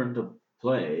your turn to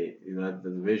play the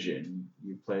division,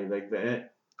 you play like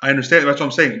that. I understand. That's what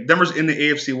I'm saying. Denver's in the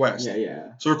AFC West.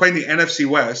 Yeah. So we're playing the NFC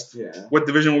West. Yeah. What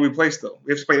division will we play still?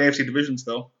 We have to play the AFC division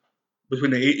still.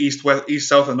 Between the East, West, East,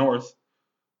 South, and North.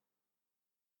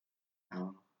 I don't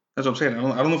know. That's what I'm saying.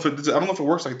 I don't know if it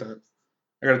works like that.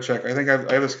 I gotta check. I think I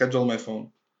have the schedule on my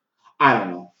phone. I don't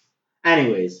know.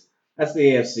 Anyways, that's the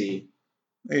AFC.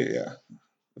 Yeah.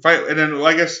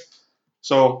 I guess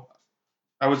so.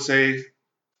 I would say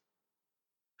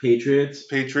Patriots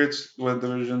win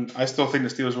division. I still think the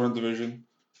Steelers win division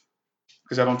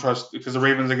because I don't trust the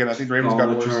Ravens again. I think the Ravens got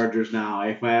the worse. Chargers now,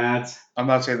 fans. I'm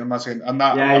not saying. Yeah,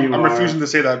 I'm refusing to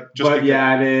say that. But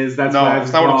yeah, it is. That's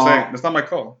that's not what I'm saying. That's not my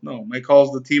call. No, my call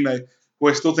is the team who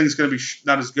I still think is going to be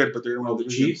not as good, but they're going to win the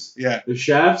division. Chiefs. Yeah, the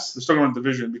Chefs. They're still going to win the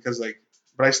division because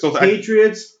but I still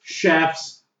Patriots,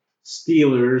 Chefs,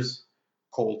 Steelers,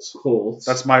 Colts.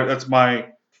 That's my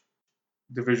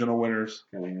divisional winners.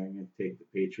 Okay, I'm going to take the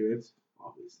Patriots.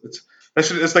 Obviously,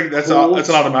 that's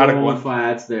an automatic one.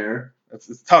 Flats there.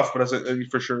 It's tough, but that's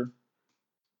for sure.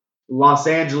 Los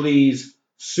Angeles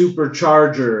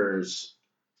Superchargers.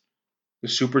 The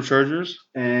Superchargers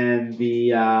and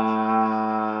the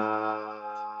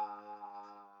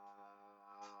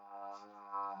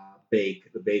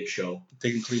Bake Show.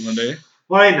 Taking Cleveland, eh?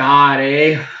 Why not,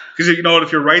 eh? Because you know what,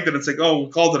 if you're right, then it's like, oh,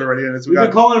 we called it already, and we've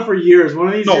been calling it for years. One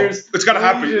of these years, it's gotta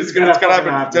happen. It's gotta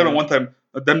happen. It's happened one time.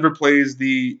 Denver plays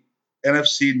the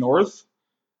NFC North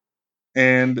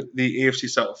and the AFC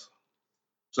South,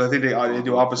 so I think they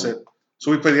do opposite.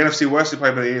 So we play the NFC West, they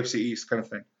play the AFC East, kind of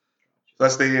thing.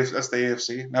 That's the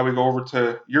AFC. Now we go over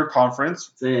to your conference,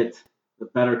 That's it. The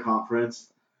better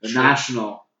conference. The Sure.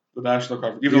 national. the National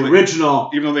Conference. The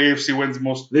original. Even though the AFC wins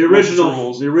most The most Super original.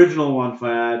 Bowls. The original one,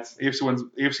 Fats.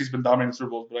 AFC's been dominating Super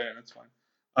Bowls, but yeah, that's fine.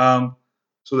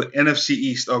 So the NFC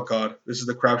East. Oh God, this is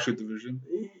the crapshoot division.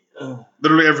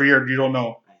 Literally every year, you don't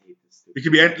know. I hate this. It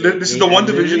could be. This is the one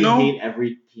division, though. I hate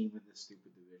every team in this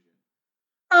stupid division.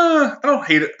 I don't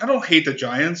hate it. I don't hate the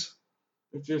Giants.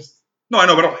 It's just. No, I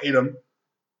know, but I don't hate them.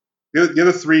 The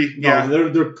other three, No, yeah. they're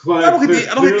I don't hate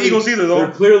the Eagles either, though.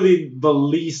 They're clearly the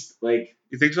least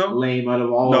You think so? lame out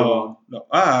of all of them.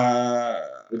 No.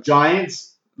 The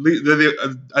Giants.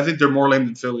 I think they're more lame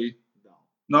than Philly. No.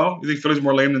 No, you think Philly's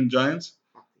more lame than the Giants?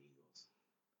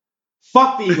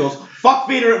 Fuck the Eagles. Fuck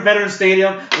Veterans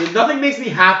Stadium. And nothing makes me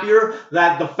happier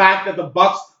than the fact that the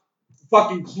Bucks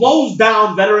fucking closed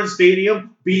down Veterans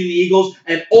Stadium, beating the Eagles,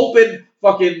 and opened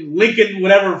fucking Lincoln,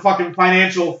 whatever fucking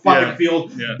financial fucking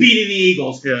field, beating the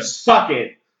Eagles. Yeah. Suck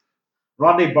it.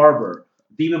 Rondé Barber,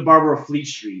 Demon Barber of Fleet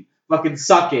Street. Fucking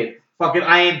suck it. Fucking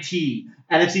INT.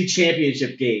 NFC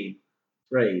Championship game.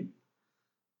 Right.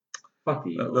 Fuck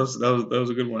the Eagles. That was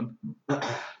a good one.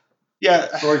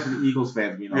 Yeah. Sorry for the Eagles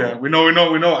fans, you know. Yeah, we know.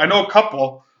 I know a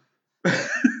couple.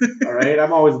 All right,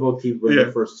 I'm always about teams winning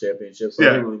their first championship, so I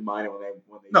didn't really mind it when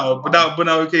they. No, but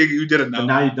now, okay, you did it now. But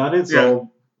now you've done it,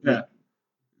 so yeah.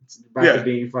 Back to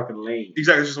being fucking lame.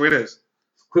 Exactly, it's just the way it is.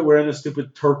 Quit wearing the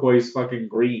stupid turquoise fucking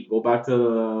green. Go back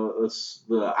to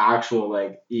the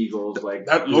actual Eagles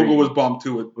that green. logo was bomb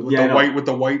too with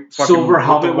the white fucking, silver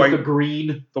helmet with the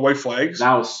green. The white flags.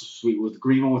 That was sweet. With the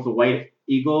green one with the white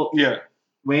eagle. Yeah.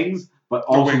 Wings. But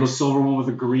also the silver one with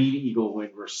the green eagle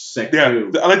wing were sick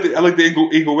too. I like the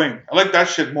eagle wing. I like that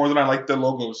shit more than I like the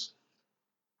logos.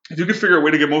 If you could figure a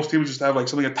way to get most teams just to have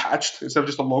something attached instead of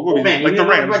just a logo, the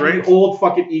Rams, right? The old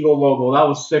fucking eagle logo, that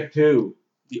was sick too.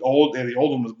 The old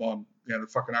one was bomb. Yeah, the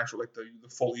fucking actual the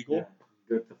full eagle.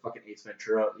 Yeah, the fucking Ace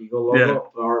Ventura eagle logo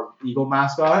or eagle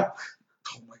mascot.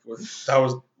 Oh my god,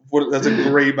 that's a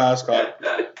great mascot.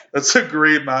 That's a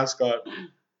great mascot.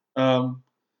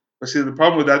 But see, the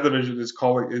problem with that division is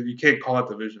you can't call it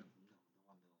division.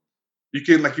 You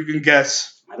can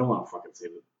guess. I don't want to fucking say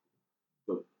that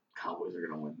the Cowboys are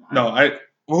gonna win that. No,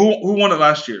 who won it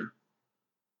last year?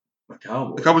 The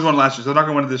Cowboys. The Cowboys won last year, so they're not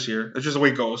gonna win it this year. It's just the way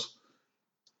it goes.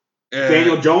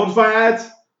 Daniel Jones fans?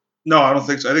 No, I don't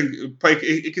think so. I think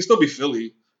it can still be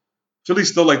Philly.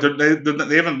 Philly's still they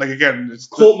haven't again. It's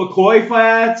Colt McCoy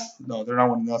fans? No, they're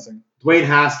not winning nothing. Dwayne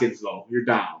Haskins though, you're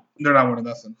down. They're not winning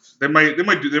nothing. They might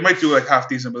do half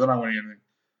decent, but they're not winning anything.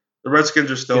 The Redskins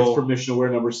are still. Gets permission to wear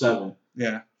number 7.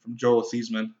 Yeah, from Joe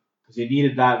Theismann. Because he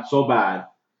needed that so bad.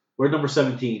 Wear number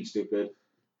 17, stupid.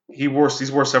 He's wore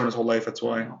 7 his whole life. That's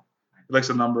why he likes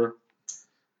the number.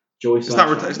 Joey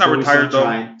Sunshine. It's not retired though.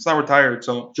 It's not retired,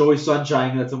 so. Joey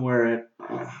Sunshine lets him wear it.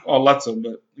 Oh, lets him,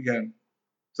 but again,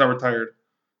 it's not retired.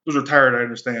 If it was retired, I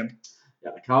understand.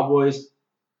 Yeah, the Cowboys.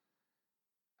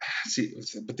 See,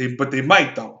 but they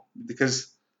might though,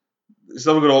 because they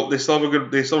still have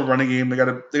a running game. They got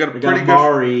a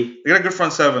good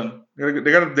front seven.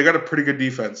 They got a pretty good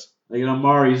defense. They got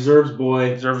Amari, Zerv's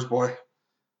boy.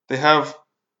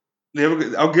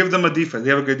 I'll give them a defense.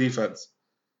 They have a good defense.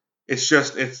 It's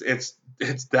just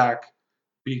it's Dak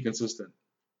being consistent.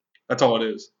 That's all it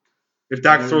is. If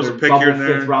Dak throws a pick here and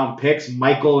there, 5th round picks,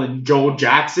 Michael and Joe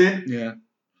Jackson. Yeah.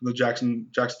 The Jackson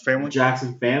family?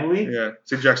 Jackson family? Yeah.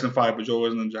 Say Jackson 5, but Joe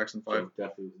wasn't in Jackson 5. Joe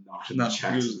definitely was not in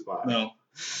Jackson 5. No.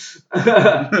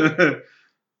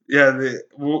 Yeah.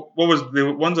 What was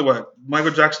the ones that what? Michael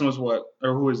Jackson was what?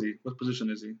 Or who is he? What position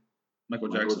is he? Michael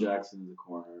Jackson in the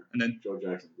corner. And then Joe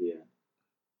Jackson at the end.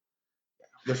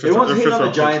 They want to hate on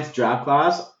the Giants draft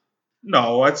class.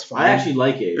 No, that's fine. I actually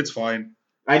like it. It's fine.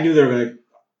 I knew they were going to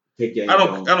take Daniel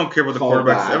Jones. I don't care about the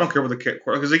quarterbacks. I don't care about the kid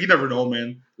because you never know,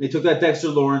 man. They took that Dexter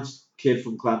Lawrence kid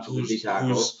from Clemson to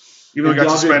tackle. Even though he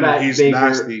got suspended, he's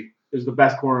nasty. Is the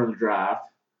best corner in the draft.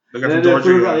 They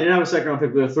didn't have a second round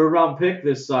pick. The 3rd round pick,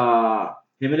 this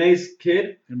Jimenez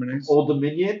kid, Old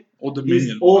Dominion.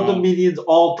 He's Old Dominion's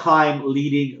all-time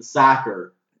leading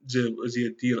sacker. Is he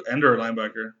a D end or a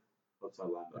linebacker? That's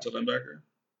a linebacker.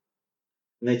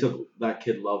 And they took that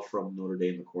kid Love from Notre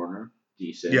Dame in the corner.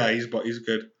 Decent. Yeah, he's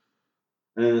good.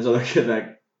 And then there's other kid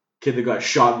that got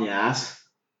shot in the ass.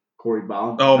 Corey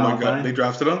Ballin. Oh my God, they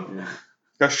drafted him. Yeah.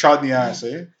 Got shot in the ass,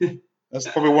 eh? That's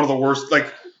probably one of the worst.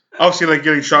 Obviously,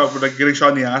 getting shot, but getting shot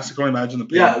in the ass. I can only imagine the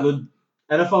pain. Yeah, the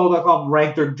NFL.com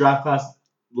ranked their draft class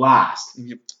last.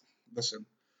 Listen,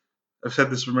 I've said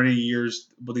this for many years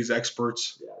about these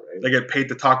experts. Yeah, right. They get paid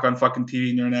to talk on fucking TV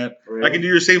and internet. Right. I can do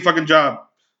your same fucking job.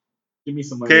 Give me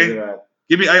some money for that.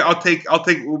 Give me. I'll take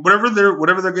whatever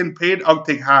they're getting paid. I'll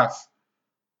take half,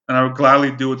 and I would gladly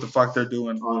do what the fuck they're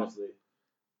doing. Honestly,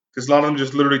 Because a lot of them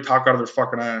just literally talk out of their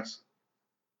fucking ass.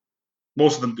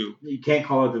 Most of them do. you can't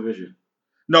call it division.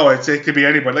 No, it could be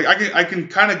anybody. Like I can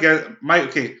kind of get my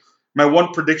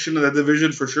one prediction of the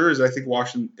division for sure is I think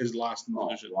Washington is last in the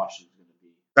division. Washington's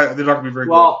going to be. They're not going to be very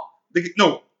Well, good.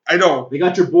 No, I know. they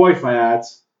got your boy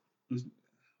Fiats. Who's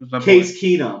my Case boy?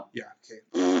 Keenum. Yeah,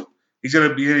 okay. He's going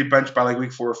to be benched by like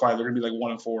week 4 or 5. They're going to be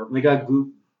like 1-4. They got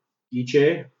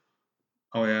Giche.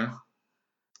 Oh yeah,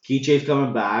 Giche's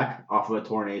coming back off of a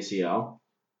torn ACL.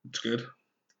 it's good.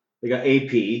 They got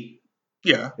AP.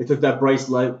 Yeah. They took that Bryce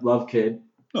Love kid.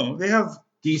 No, they have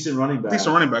Decent running back.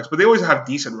 decent running backs, but they always have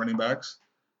decent running backs.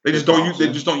 They just don't use.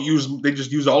 They just don't use. They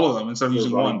just use all of them instead of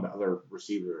using one. Their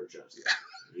receiver are just.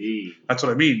 That's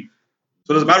what I mean.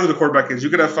 So it doesn't matter who the quarterback is. You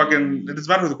could have fucking. It doesn't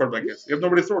matter who the quarterback is. You have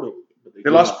nobody to throw to.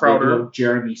 They lost Crowder.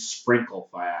 Jeremy Sprinkle,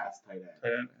 fast tight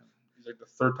end. He's like the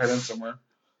third tight end somewhere.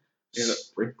 Yeah,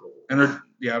 Sprinkle. and they're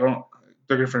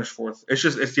gonna finish fourth. It's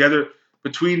the other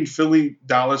between Philly,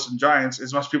 Dallas, and Giants.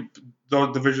 It must be the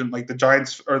division. Like the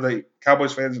Giants or the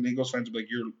Cowboys fans and Eagles fans will be like,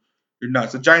 you're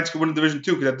nuts. The Giants could win the division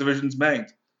too because that division's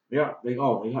manged. Yeah, they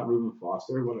got Reuben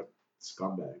Foster. What a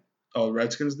scumbag. Oh, the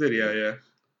Redskins did, yeah.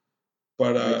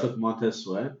 But They took Montez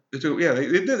Sweat. they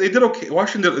did okay.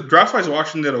 Washington draft wise,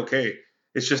 Washington did okay.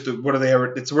 It's just what are they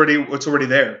ever? It's already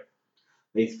there.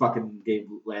 They fucking gave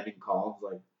Landon Collins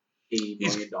like $80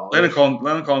 million.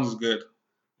 Landon Collins is good.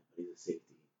 He's a safety.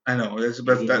 I know. It's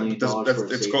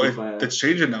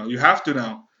changing now. You have to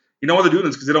now. You know why they're doing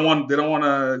this because they don't want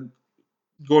to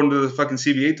go into the fucking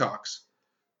CBA talks.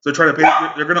 So they're trying to pay.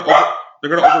 They're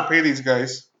gonna overpay these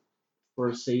guys For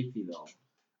a safety though.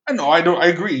 I know. I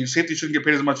agree. Safety shouldn't get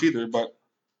paid as much either, but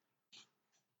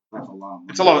That's a lot of money.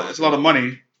 it's a lot of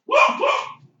money.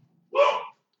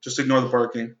 Just ignore the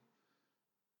barking.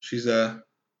 She's that's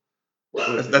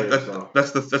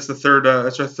the third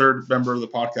that's our third member of the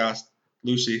podcast,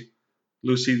 Lucy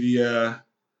the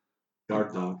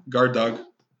guard dog.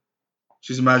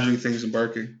 She's imagining things and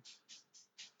barking.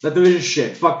 That division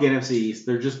shit. Fuck the NFC East.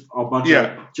 They're just a bunch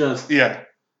of just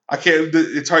I can't.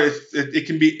 It's hard. It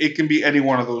can be any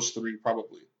one of those three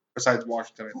probably. Besides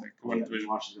Washington, I think.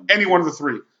 Washington. Any one of the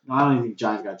three. No, I don't even think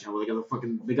Giants got a chance.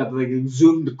 They got the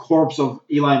exhumed corpse of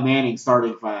Eli Manning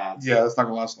starting fast. Yeah, that's not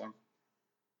gonna last long.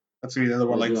 That's gonna be another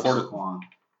one like Saquon.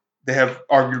 They have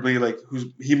arguably like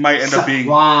he might end up being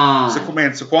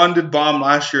Saquon did bomb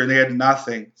last year and they had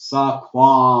nothing.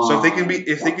 Saquon. So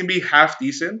if they can be half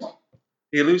decent,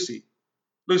 hey Lucy.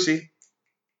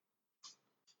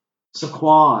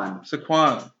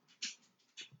 Saquon.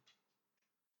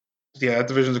 Yeah, that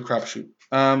division's a crapshoot.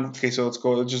 Okay, so let's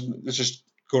go. Let's just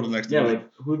go to the next. Yeah,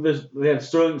 division. they have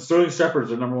Sterling Shepard's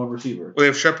their number one receiver. Well, they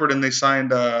have Shepard and they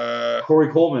signed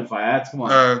Corey Coleman. Come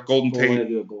on. Golden Tate. I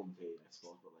do a Golden Tate, I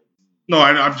suppose. But No,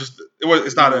 I'm just.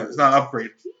 It's not an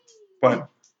upgrade. But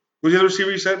who's the other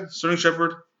receiver you said? Sterling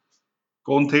Shepard,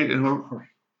 Golden Tate, and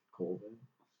Coleman.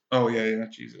 Oh yeah,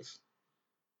 Jesus.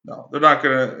 No, they're not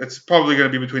gonna. It's probably gonna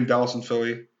be between Dallas and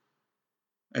Philly,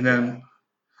 and then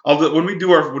when we do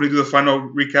the final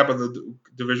recap of the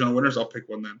divisional winners, I'll pick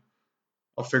one then.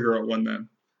 I'll figure out one then.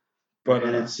 But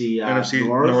NFC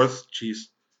North, jeez.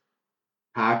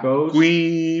 Packers.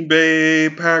 Green Bay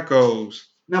Packers.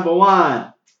 Number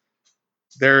one.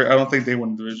 I don't think they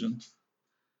win the division.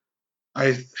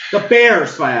 The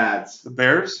Bears, Fads. The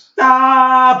Bears?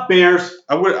 The Bears.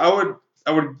 I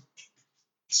would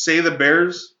say the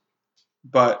Bears,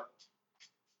 but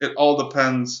it all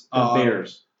depends on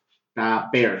Bears. The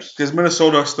Bears. Because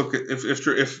Minnesota still,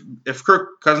 if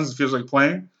Kirk Cousins feels like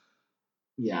playing,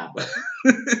 yeah, but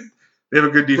they have a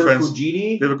good defense.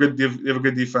 They have a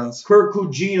good defense. Kirk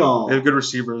Cugino. They have good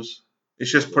receivers.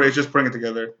 It's just putting it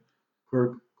together.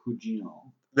 Kirk Cugino.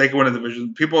 They can win a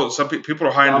division. Some people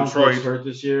are high in Detroit. Hurt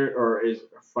this year, or is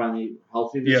finally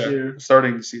healthy this year?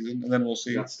 Starting the season, and then we'll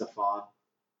see. Got Stephon.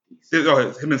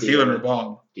 Him and Thielen are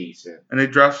bomb. Decent. And they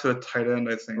drafted a tight end,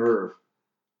 I think.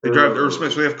 They drafted Irv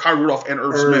Smith, so they have Kyle Rudolph and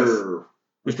Irv Smith.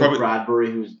 Who's probably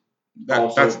Bradbury, who's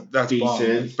that's decent.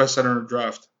 Bomb. Best center in the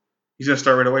draft. He's gonna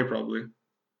start right away probably,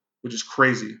 which is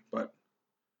crazy. But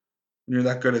when you're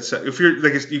that good at if you're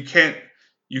like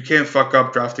you can't fuck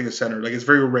up drafting a center. Like it's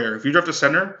very rare. If you draft a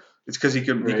center, it's because he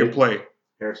can play.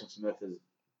 Harrison Smith is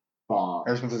bomb.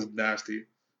 Harrison Smith is nasty.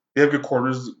 They have good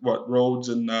corners. Rhodes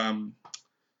and I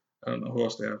don't know who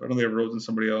else they have. I know they have Rhodes and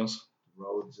somebody else.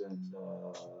 Rhodes and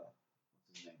what's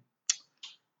his name?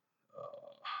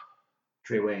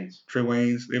 Trey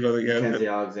Waynes. They have Kenzie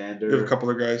Alexander. They have a couple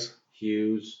of guys.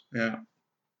 Hughes. Yeah.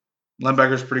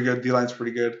 Linebacker's pretty good. D-line's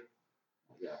pretty good.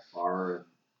 Yeah, Carr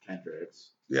and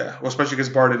Kendricks. Yeah, well, especially because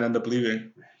Barr didn't end up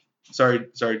leaving. Sorry,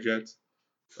 Jets.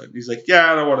 But he's like,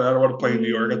 yeah, I don't want to play in New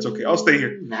York. That's okay. I'll stay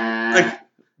here. Nah. Like,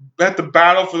 at the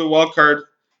battle for the wild card,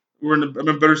 I'm in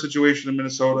a better situation in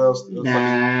Minnesota.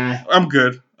 I'm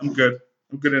good in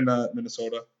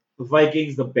Minnesota. The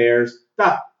Vikings, the Bears.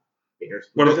 The Bears.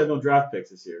 The Bears had no draft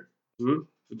picks this year. Who?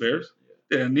 The Bears?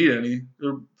 They didn't need any.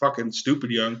 They're fucking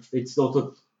stupid young. They still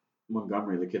took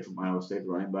Montgomery, the kid from Iowa State, the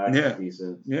running back. Yeah.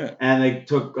 Decent. Yeah. And they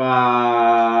took the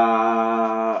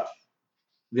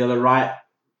other Riley.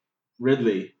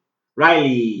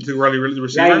 You think Riley Ridley, the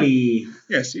receiver? Riley.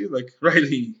 Yeah, see, like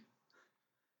Riley.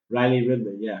 Riley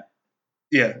Ridley, yeah.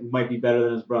 Yeah. He might be better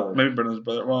than his brother. Maybe better than his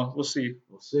brother. Well, we'll see.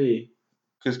 We'll see.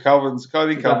 Because Calvin's.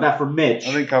 Got that from Mitch.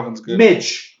 I think Calvin's good.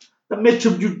 Mitch. The Mitch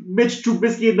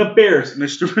Trubisky and the Bears.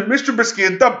 Mr. Trubisky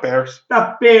and the Bears.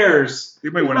 The Bears. They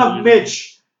might win the the division.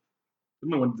 Mitch. They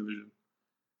might win the division.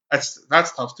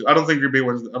 That's tough too. I don't think Green Bay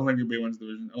wins the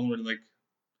division. I don't really like.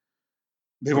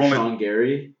 Sean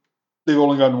Gary. They've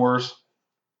only gotten worse.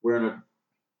 Wearing a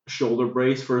shoulder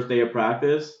brace first day of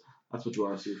practice. That's what you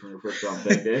want to see from your first round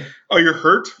pick, eh? Oh, you're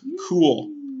hurt?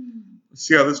 Cool. Let's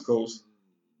see how this goes.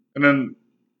 And then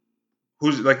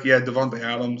Devontae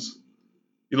Adams.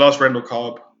 You lost Randall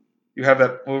Cobb. You have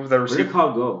that. What was that receiver? Where did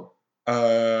Cobb go?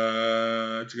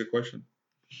 That's a good question.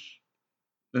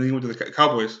 Then he went to the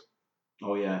Cowboys.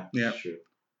 Oh yeah. Yeah. True.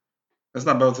 That's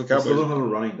not bad with the They Cowboys. still don't have a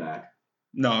running back.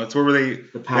 No, it's where they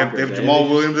Packers, have Jamal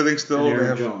Williams. I think still. And They Aaron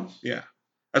have Jones. Yeah,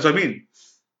 that's what I mean.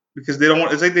 Because they don't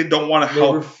want. It's like they don't want to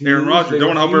help Aaron Rodgers. They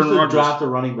don't want to help Aaron Rodgers. Draft a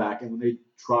running back, and when they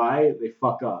try, they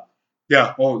fuck up.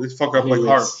 Yeah. Oh, they fuck up like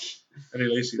hard.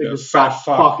 Eddie Lacy. That fat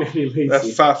fuck. Eddie Lacy. That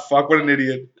fat fuck. What an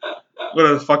idiot. What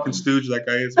a fucking stooge that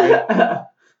guy is, man.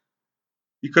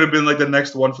 You could have been like the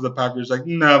next one for the Packers. Like,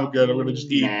 no, I'm good. I'm gonna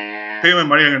just eat. Pay my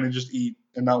money. I'm gonna just eat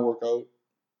and not work out.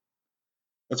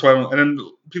 That's why. And then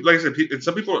people, like I said,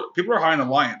 some people are high on the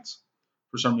Lions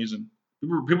for some reason.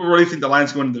 People really think the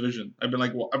Lions can win the division. I've been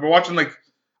watching like.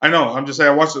 I know. I'm just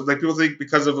saying. I watched it. Like people think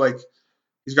because of like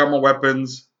he's got more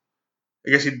weapons. I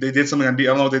guess they did something on defense.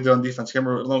 I don't know what they did on defense. I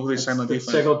don't know who they signed on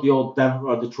defense. Check out the old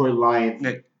Detroit Lions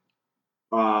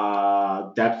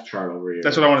depth chart over here.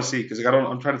 That's what I want to see because like,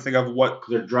 I'm trying to think of what.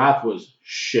 Their draft was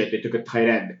shit. They took a tight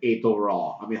end, 8th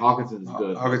overall. I mean, Hawkinson's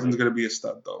good. Hawkinson's gonna be a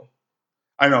stud though.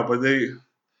 I know, but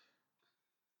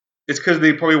it's because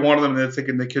they probably wanted him and they're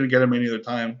thinking they couldn't get him any other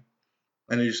time,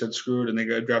 and they just said screw it and they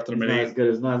got drafted him at 8.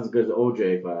 It's not as good as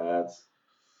OJ if I ask.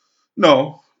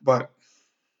 No, but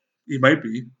he might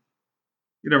be.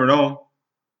 You never know.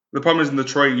 The problem is in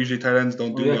Detroit, usually tight ends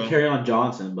don't do well. Carry on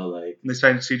Johnson, but like. And they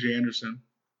signed C.J. Anderson.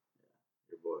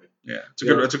 Your boy. Yeah, it's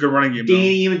a good running game.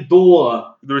 Danny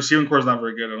Amendola. The receiving core is not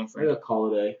very good, I don't think. I got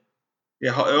Holiday.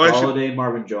 Yeah, Holiday,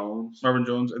 Marvin Jones. And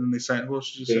then they signed. Who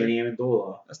else did you say? Danny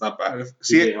Amendola. That's not bad.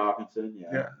 C.J. Hawkinson.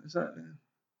 Yeah.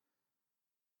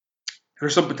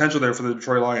 There's some potential there for the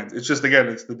Detroit Lions. It's just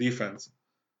it's the defense.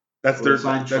 That's their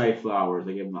signed Trey Flowers.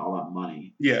 They gave them all that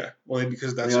money. Yeah, well,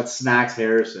 because they got Snacks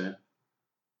Harrison.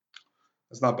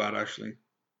 That's not bad actually.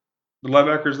 The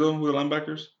linebackers though, who are the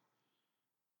linebackers?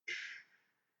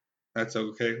 That's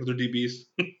okay. With their DBs,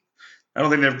 I don't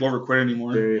think they have Glover Quinn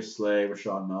anymore. Darius Slay,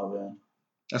 Rashawn Melvin.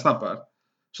 That's not bad.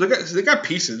 So they got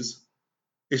pieces.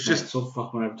 It's just so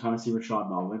fuck when I have time to see Rashawn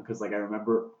Melvin because like I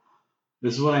remember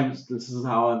this is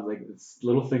how I'm like it's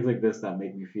little things like this that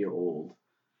make me feel old.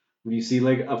 When you see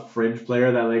like a fringe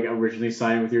player that like originally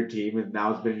signed with your team and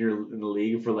now has been in the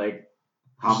league for like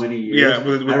how many years?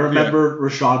 Yeah, I remember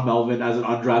Rashawn Melvin as an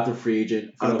undrafted free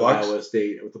agent out of Iowa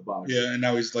State with the Bucks. Yeah, and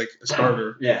now he's like a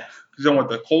starter. Yeah, he's on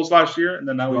the Colts last year, and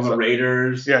then now he's on the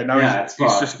Raiders. Yeah, now he's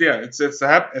just it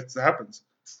happens.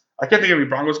 I can't think of any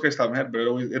Broncos guys top of my head, but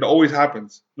it always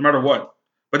happens, no matter what.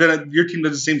 But then your team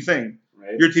does the same thing.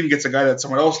 Right. Your team gets a guy that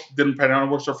someone else didn't pan out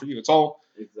and works out for you. It's all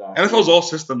exactly. NFL's all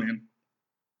system, man.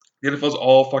 The NFL's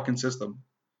all fucking system.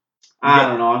 I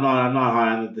don't know. I'm not high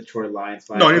on the Detroit Lions.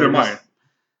 No, neither am I.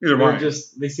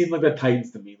 They seem like the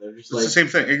Titans to me. They're just it's the same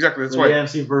thing. Exactly. That's the why.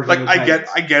 NFC version like of the Titans.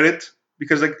 I get it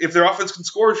because like if their offense can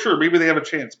score, sure, maybe they have a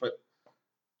chance. But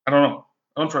I don't know.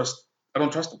 I don't trust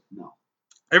them. No.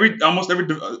 Almost every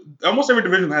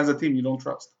division has a team you don't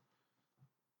trust.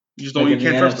 You just don't. You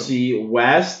can't trust them. NFC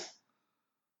West,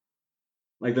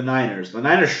 like the Niners. The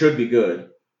Niners should be good.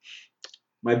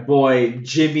 My boy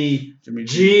Jimmy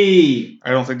G. I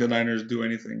don't think the Niners do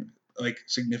anything like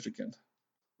significant.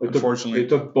 Unfortunately, they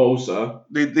took Bosa.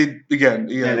 They again.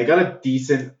 Yeah, they got a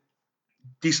decent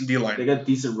D line. They got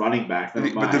decent running back.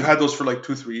 But they've had those for like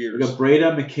 2-3 years. They got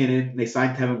Breda, McKinnon. They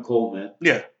signed Tevin Coleman.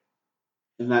 Yeah.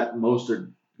 And that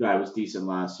Mostert guy was decent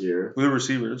last year. Who are the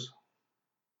receivers?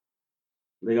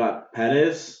 They got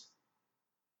Pettis,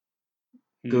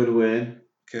 Goodwin.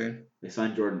 Okay. They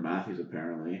signed Jordan Matthews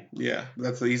apparently. Yeah,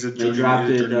 he's a They journeyman.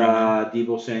 drafted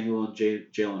Debo Samuel and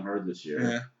Jalen Hurd this year.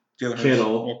 Yeah. Jalen Hurts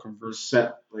Kittle will convert.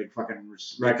 set like fucking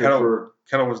record Kittle, for.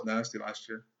 Kittle was nasty last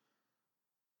year.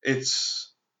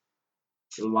 It's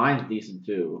The line's decent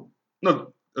too.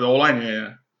 no the O line,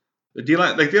 yeah. The D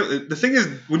line, like the thing is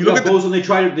when you Yeah, look at when they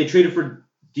traded for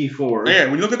D4. yeah,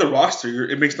 when you look at the roster,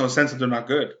 it makes no sense that they're not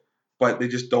good, but they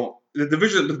just don't. The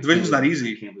division's not I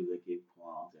easy. can't believe they gave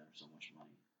Quan Alexander so much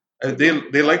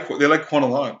money. They like Quan a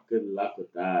lot. Good luck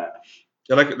with that.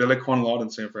 They like Quan a lot in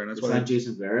San Fran. That's It's why not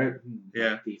Jason Barrett.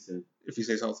 Yeah. Decent. If he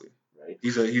stays healthy, Right.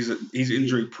 He's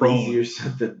injury prone. Easier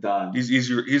said than done. He's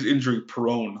injury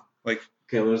prone. Like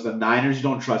okay, there's the Niners. You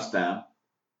don't trust them.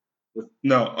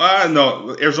 no.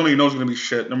 Arizona, you know, is going to be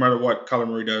shit no matter what Kyler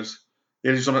Murray does.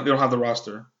 They don't have the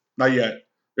roster. Not yet.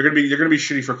 They're gonna be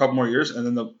shitty for a couple more years, and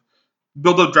then they'll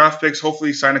build up draft picks.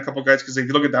 Hopefully, sign a couple guys because if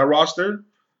you look at that roster,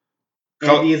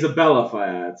 Andy Isabella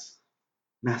Fiats,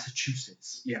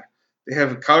 Massachusetts. Yeah, they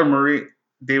have Kyler Murray,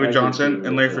 David Johnson,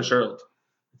 and Larry Fitzgerald.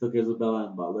 They took Isabella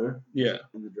and Butler. Yeah,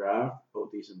 in the draft,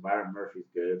 both decent. Byron Murphy's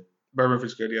good. Byron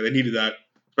Murphy's good. Yeah, they needed that,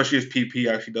 especially if PP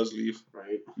actually does leave.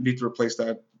 Right. You need to replace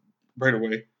that right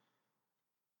away.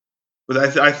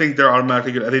 But I think they're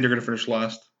automatically good. I think they're going to finish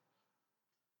last.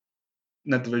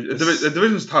 In that division. The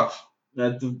division's tough.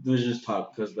 That division is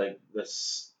tough because like the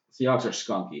Seahawks are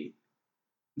skunky.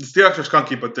 The Seahawks are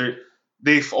skunky, but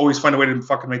they always find a way to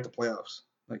fucking make the playoffs.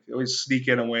 Like they always sneak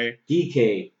in a way.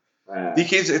 DK.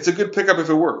 It's a good pickup if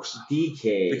it works.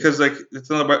 DK. Because like it's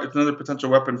another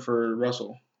potential weapon for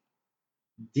Russell.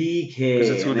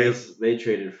 DK. They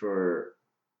traded for.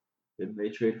 Didn't they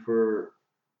trade for?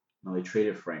 No, they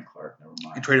traded Frank Clark. Never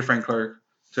mind. He traded Frank Clark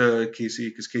to KC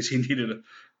because KC needed it.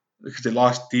 Because they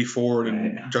lost D Ford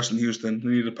and Justin Houston. They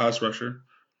needed a pass rusher.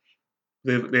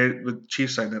 The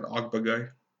Chiefs signed that Ogba guy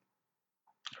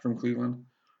from Cleveland.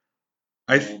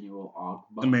 Emmanuel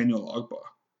Ogba.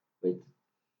 Wait.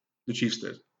 The Chiefs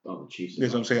did. Oh, the Chiefs.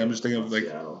 That's what I'm saying. I'm just thinking of like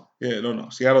Seattle. Yeah, no.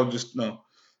 Seattle just no.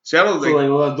 Seattle.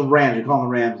 So the Rams. You call them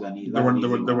the Rams then. They're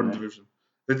one division.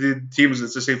 The teams.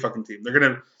 It's the same fucking team. They're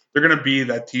gonna be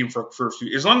that team for a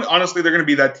few. Honestly, they're gonna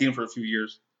be that team for a few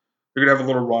years. They're gonna have a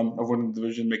little run of winning the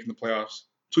division, making the playoffs.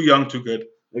 Too young, too good.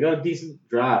 They got a decent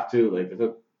draft too. Like they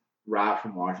took Rat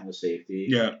from Washington, the safety.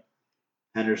 Yeah.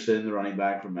 Henderson, the running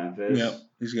back from Memphis. Yeah,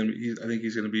 I think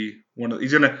he's gonna be one of.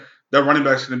 That running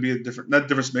back's gonna be not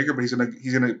difference maker, but he's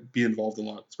gonna be involved a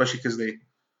lot, especially because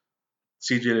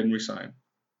CJ didn't resign.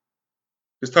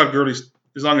 Because Todd Gurley's,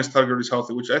 as long as Todd Gurley's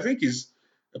healthy, which I think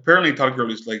apparently Todd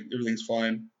Gurley's like everything's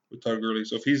fine with Todd Gurley.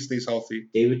 So if he stays healthy.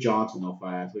 David Johnson, no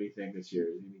fans. What do you think this year?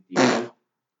 Is he gonna be decent?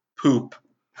 Poop.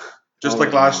 Just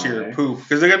like last year, poop.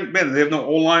 Because they have no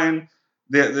O line.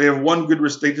 They have one good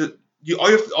mistake. All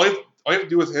you have to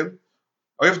do with him,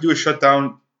 all you have to do is shut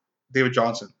down David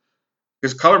Johnson.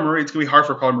 Because Kyler Murray, it's gonna be hard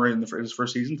for Kyler Murray in his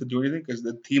first season to do anything because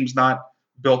the team's not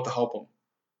built to help him.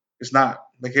 It's not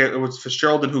like it was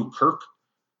Fitzgerald and who Kirk,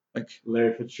 like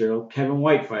Larry Fitzgerald, Kevin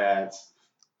White, Fiats.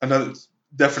 Another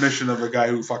definition of a guy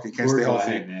who fucking can't stay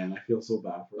healthy. Man, I feel so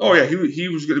bad for him. Oh yeah, he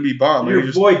was gonna be bomb.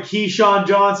 Your boy Keyshawn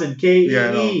Johnson, K-E-E.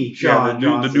 The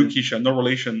new Keyshawn, no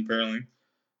relation apparently.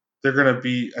 They're gonna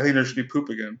be. I think there should be poop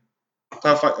again.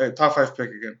 Top five pick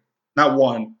again, not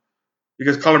one.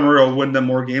 Because Kyler Murray will win them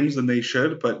more games than they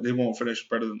should, but they won't finish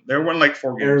better than they won like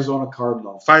 4 games. Arizona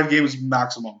Cardinals. 5 games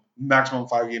maximum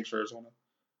 5 games for Arizona.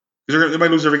 Because they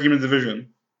might lose every game in the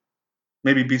division.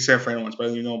 Maybe beat San Fran once, but I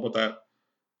don't even know about that.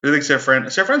 I think San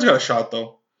Fran's got a shot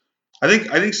though. I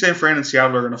think San Fran and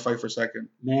Seattle are going to fight for second.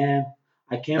 Man,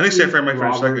 I can't. I think San Fran might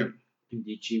finish second.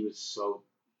 Medici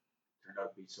turned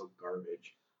out to be so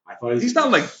garbage. I thought he's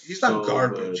not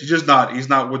garbage. Good. He's just not. He's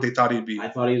not what they thought he'd be. I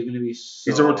thought he was going to be.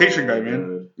 He's a rotation guy,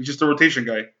 man. He's just a rotation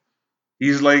guy.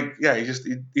 He's like,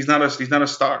 he's not a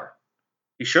star.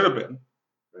 He should have been,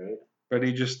 right? But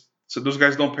those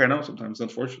guys don't pan out sometimes.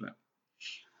 It's unfortunate.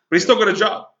 But he's still got a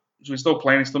job. So he's still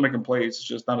playing. He's still making plays. It's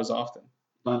just not as often.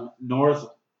 North,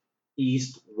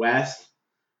 East, West,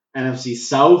 NFC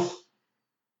South.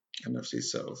 NFC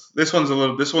South. This one's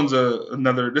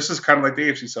another. This is kind of like the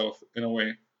AFC South in a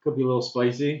way. Could be a little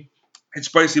spicy. It's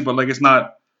spicy, but like it's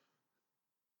not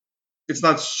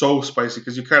so spicy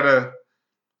because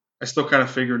I still kind of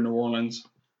figure New Orleans.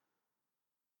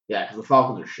 Yeah, because the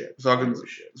Falcons are shit.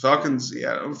 Falcons,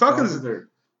 yeah. The Falcons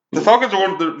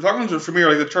are for me are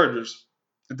like the Chargers.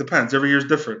 It depends. Every year is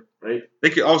different. Right.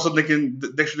 They can all of a sudden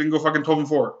they should go fucking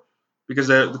 12-4 because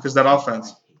that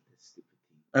offense.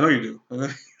 I know you do.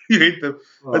 You hate them.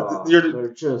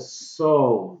 They're just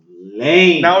so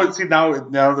lame. Now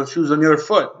the shoe's on the other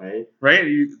foot, right?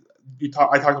 right?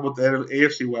 I talked about the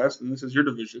AFC West, and this is your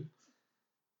division.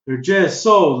 They're just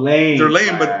so lame. They're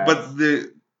lame, Brad. but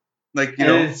the like you and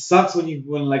know. it sucks when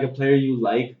like a player you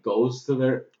like goes to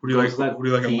their. Who do you like? Who do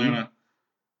you like in Atlanta?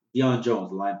 Deion Jones,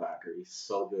 the linebacker. He's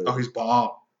so good. Oh, he's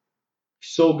bomb.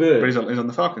 So good. But he's on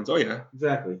the Falcons. Oh yeah.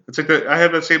 Exactly. It's like I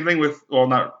have that same thing with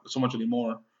not so much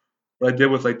anymore, but I did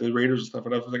with like the Raiders and stuff.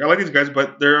 And I was like, I like these guys,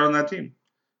 but they're on that team,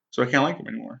 so I can't like them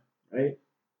anymore. Right.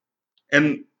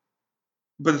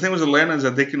 But the thing with Atlanta is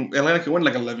that Atlanta can win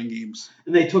like 11 games.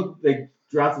 And they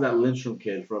drafted that Lindstrom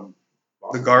kid from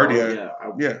Boston. The guard,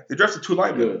 yeah. They drafted 2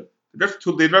 linemen.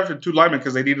 Good. They drafted 2 linemen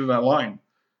because they needed that line.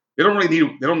 They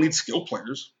don't need skill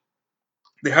players.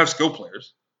 They have skill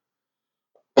players.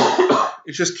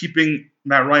 It's just keeping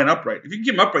Matt Ryan upright. If you can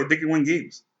keep him upright, they can win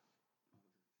games.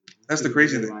 That's the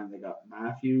crazy thing. They got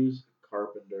Matthews,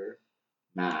 Carpenter,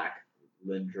 Mack,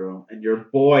 Lindstrom, and your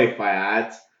boy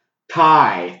Fiat,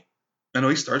 Ty. I know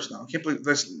he starts now. I can't believe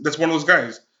that's one of those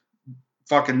guys.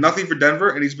 Fucking nothing for Denver,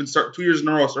 and he's been 2 years in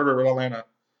a row starter with Atlanta.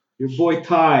 Your boy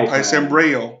Ty. Ty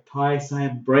Sambrailo. Ty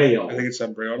Sambrailo. I think it's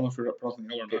Sambrailo. I don't know if you're pronouncing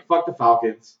it or not. Okay, fuck the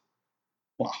Falcons.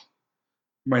 Wow.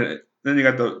 Then you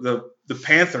got the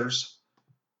Panthers.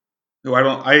 Who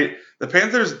the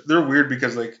Panthers, they're weird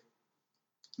because like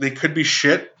they could be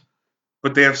shit,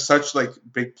 but they have such like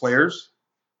big players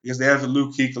because they have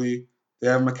Luke Kuechly, they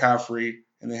have McCaffrey,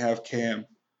 and they have Cam.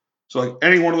 So like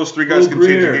any one of those 3 guys can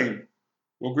change the game.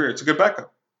 Will Grier, it's a good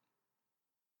backup.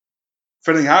 If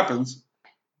anything happens,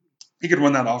 he could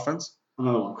win that offense.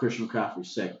 Another one, Christian McCaffrey,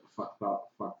 sick. Fuck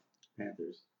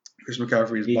Panthers. Christian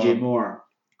McCaffrey is DJ Moore.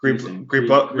 Great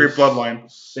bloodline.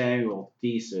 Samuel,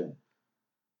 decent.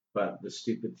 But the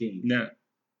stupid team. Yeah.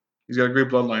 He's got a great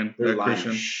bloodline. Their line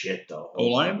Christian. is shit, though.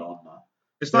 O-line?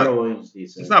 It's not. Williams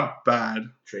decent. It's not bad.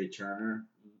 Trey Turner.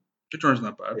 Trey Turner's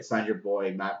not bad. They signed your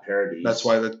boy, Matt Paradis. That's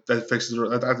why that fixes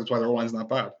that's why their O-line's not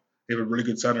bad. They have a really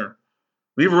good center.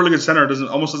 When you have a really good center, it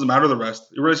almost doesn't matter the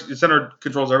rest. Your center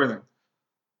controls everything.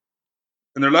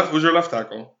 And their who's your left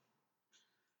tackle?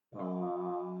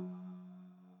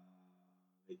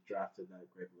 They drafted that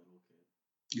great little kid.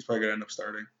 He's probably gonna end up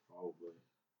starting. Probably.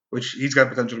 Which he's got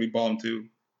potential to be bomb too.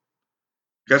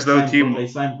 That's the other team. They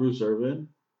signed Bruce Irvin.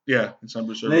 Yeah, they signed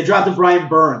Bruce Irvin. And they drafted Brian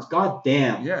Burns. God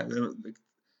damn. Yeah.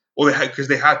 Because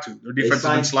they had to. Their defense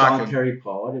has been slacking. Terry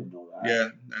Paul. I didn't know that. Yeah.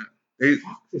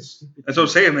 That's what I'm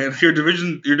saying, man. Your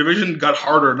division got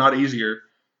harder, not easier.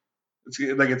 It's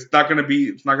not gonna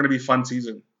be fun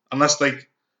season unless like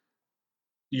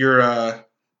your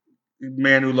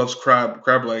man who loves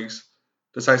crab legs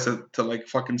decides to like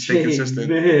fucking stay consistent.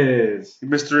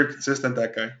 Mr. Consistent,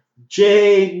 that guy.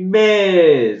 J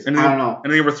Miz. I don't know.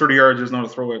 Anything over 30 yards is not to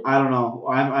throw it. I don't know.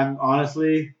 I'm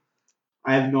honestly,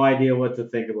 I have no idea what to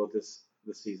think about this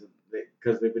season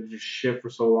because they've been just shit for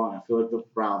so long. I feel like the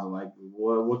Browns are like,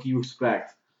 what can you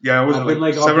expect? Yeah, it was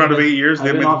like 7 out of 8 years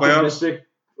they've made the playoffs. Optimistic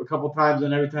a couple times,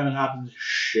 and every time it happens,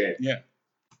 shit. Yeah.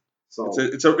 So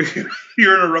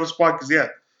you're in a rough spot because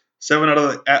 7 out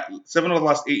of the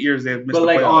last 8 years they have missed the playoffs.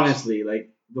 But like honestly, like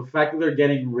the fact that they're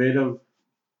getting rid of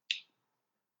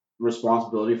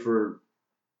responsibility for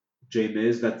J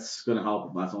Miz, that's gonna help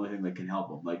him. That's the only thing that can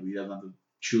help him. Like he doesn't have to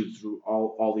choose through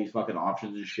all these fucking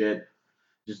options and shit.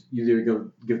 Just either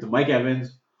give it to Mike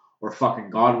Evans or fucking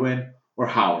Godwin or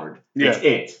Howard. Yeah. That's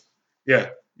it. Yeah.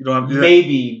 You don't have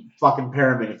maybe fucking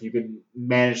Perriman if you can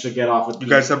manage to get off a You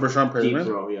guys have Rashawn Perriman?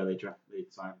 throw. Yeah, they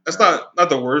signed. That's not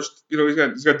the worst. You know,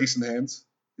 he's got decent hands.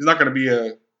 He's not gonna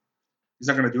do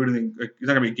anything. He's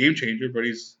not gonna be a game changer, but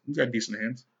he's got decent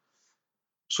hands.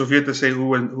 So if you had to say who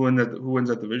wins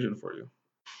that division for you?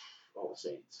 Oh, the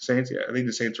Saints. Saints, yeah. I think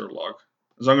the Saints are a lock.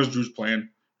 As long as Drew's playing.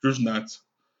 Drew's nuts.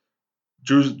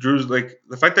 Drew's like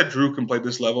the fact that Drew can play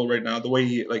this level right now, the way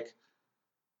he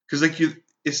because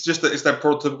it's just it's that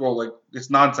prototypical like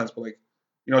it's nonsense, but like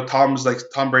you know Tom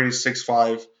Brady's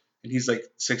 6'5" and he's like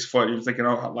 6 foot. You're thinking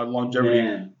longevity,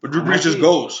 Man, but Drew Brees just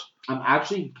goes. I'm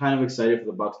actually kind of excited for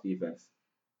the Bucs defense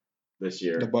this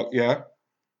year.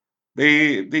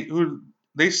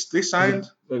 They signed.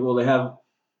 Well, they have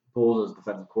Bowles as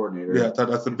defensive coordinator. Yeah,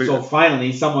 that's the big. So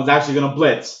finally, someone's actually gonna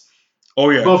blitz. Oh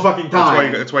yeah. Go fucking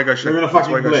time. That's why I got Shaq. They're gonna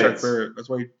fucking blitz. That's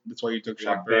why you took They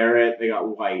Shaq got Barrett. They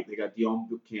got White. They got Dion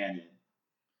Buchanan.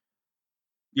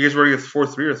 You guys ready with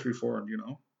 4-3 or 3-4? Do you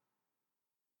know?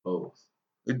 Both.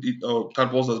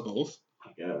 Todd Bowles does both.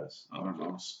 I guess. I don't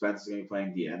know. Spence is gonna be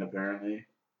playing the end apparently,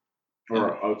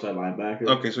 or outside linebacker.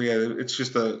 Okay, so yeah, it's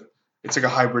like a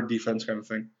hybrid defense kind of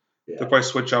thing. Yeah. They'll probably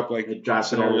switch up like they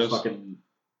drafted all those fucking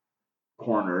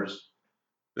corners.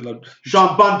 They love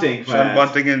Sean Bunting. Sean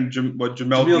Bunting and Jamel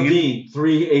Jamil Dean. Dean.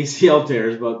 3 ACL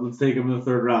tears, but let's take him in the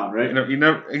third round, right? You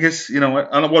never. I guess you know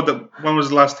what. I don't know when was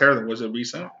the last tear? That was it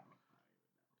recent?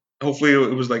 Hopefully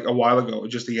it was like a while ago.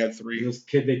 Just he had 3. This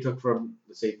kid they took from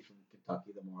the safety from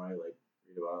Kentucky. The more I read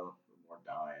about him, the more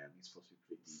down I am. He's supposed to be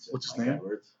pretty decent. What's his Mike name?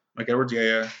 Edwards. Mike Edwards.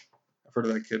 Yeah. I've heard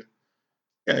of that kid.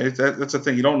 Yeah, that's the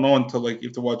thing. You don't know until like you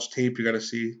have to watch tape. You got to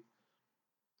see.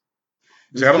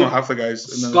 See, I don't know half the guys.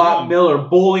 Scott Miller,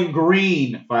 Bowling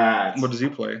Green. What does he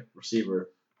play? Receiver.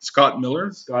 Scott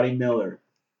Miller. Scotty Miller.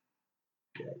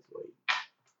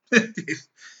 Yeah,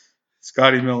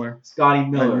 Scotty Miller. Scotty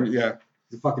Miller. Yeah.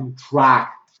 He's a fucking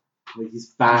track. Like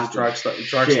he's fast. Track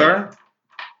star.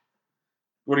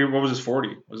 What was his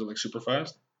 40? Was it like super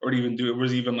fast? Or did he even do it?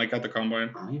 Was he even like at the combine?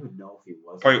 I don't even know if he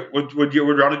was. Probably, would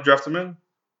round you draft him in?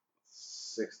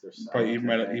 6th or 7th.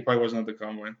 Probably, he probably wasn't at the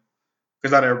combine.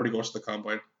 Because not everybody goes to the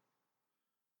combine.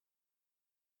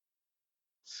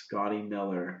 Scotty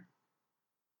Miller.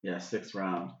 Yeah, 6th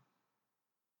round.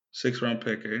 6th round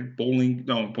pick, eh? Bowling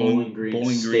Green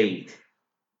State.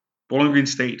 Bowling Green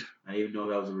State. I didn't even know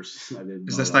that was a receiver.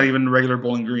 That's not even regular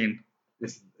Bowling Green.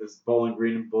 Is Bowling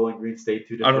Green and Bowling Green State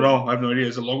 2 different? I don't know. I have no idea.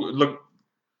 Is it look?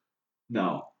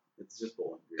 No, it's just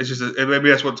Bowling Green. It's just maybe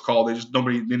that's what it's called.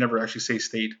 They never actually say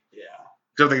state. Yeah.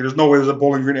 Because I'm thinking there's no way there's a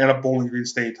Bowling Green and a Bowling Green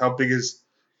State. How big is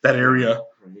that area?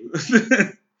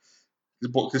 Right.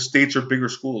 Because states are bigger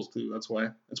schools too. That's why.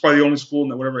 It's probably the only school in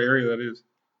that whatever area that is.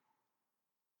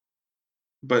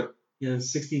 But yeah,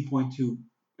 16.2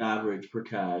 average per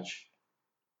catch.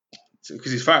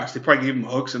 Because he's fast. They probably gave him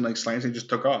hooks and like slants and he just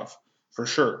took off for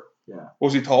sure. Yeah.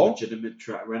 Was he tall? Legitimate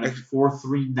track. Ran at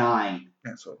 4.39.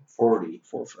 Yeah, so 40.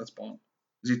 That's bomb.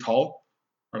 Is he tall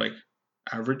or like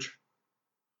average?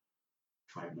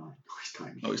 5'9". No, he's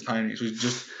tiny. No, he's tiny. So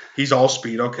he's all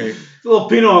speed. Okay. It's a little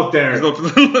Pino out there.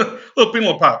 Little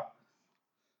Pino pop.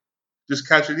 Just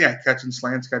catching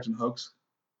slants, catching hooks,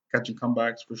 catching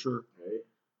comebacks for sure. Right.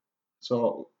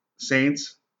 So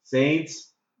Saints.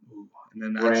 Ooh, and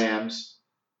then Rams.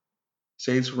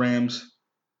 Saints, Rams,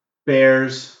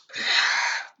 Bears.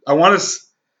 I want to.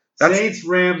 Saints,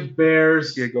 Rams,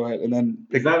 Bears. Yeah, go ahead, and then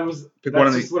pick one of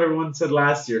these. That's what everyone said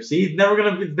last year. See, he's never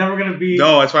gonna be.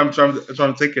 No, that's what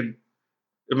I'm thinking.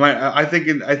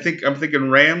 I'm thinking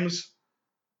Rams,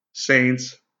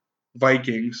 Saints,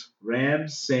 Vikings.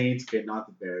 Rams, Saints. Okay, not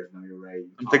the Bears. No, you're right.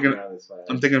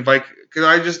 I'm thinking Vikings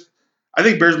because I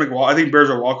think Bears I think Bears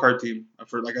are a wildcard team. I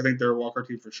think they're a wildcard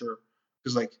team for sure.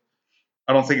 Because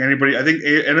I don't think anybody. I think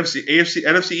NFC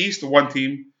East, the one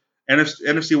team.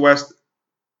 NFC West.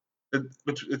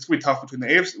 It's gonna be tough between the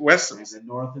AFC West. And the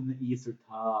North and the East are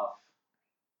tough.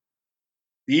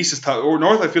 The East is tough. Or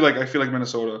North, I feel like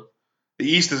Minnesota. The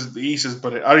East is,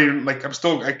 but I don't even like.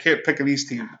 I can't pick an East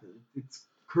team. It's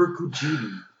Kirk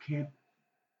Cousins. You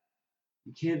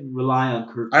can't rely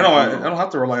on Kirk. I know. I don't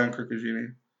have to rely on Kirk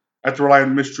Cousins. I have to rely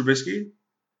on Mitch Trubisky.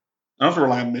 I don't have to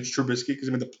rely on Mitch Trubisky because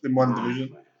I'm in the one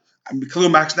division. Khalil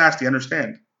Mack's nasty, I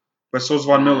understand, but so is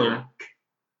Von Miller.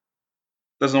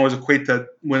 Doesn't always equate to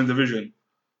win a division.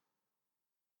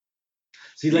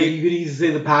 See, you could easily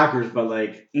say the Packers, but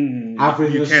halfway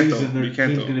through the season, their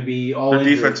team's going to be all their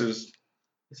injured. Defenses.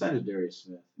 Besides Darius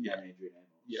Smith. Yeah,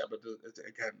 but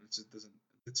it's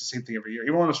the same thing every year.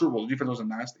 Even on the Super Bowl, the defense wasn't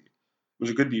nasty. It was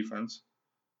a good defense.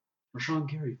 Rashawn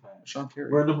Gary fan. Rashawn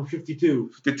Gary. We're at number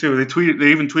 52. 52.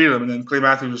 They even tweeted him, and then Clay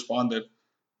Matthews responded.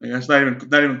 It's not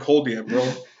even cold yet, bro.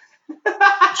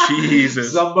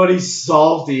 Jesus. Somebody's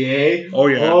salty, eh? Oh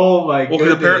yeah. Oh my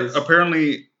goodness.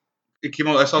 Apparently, it came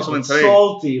out. I saw something today.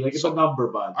 Salty, it's a number,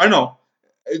 bud. I know.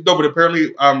 No, but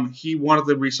apparently, he wanted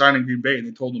to resign in Green Bay, and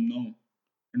they told him no,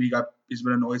 and he's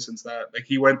been annoyed since that.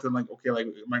 He went and okay, am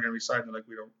I gonna resign? And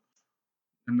we don't.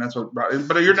 And that's what.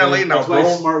 But you're not late now,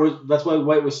 bro. That's why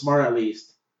White was smart. At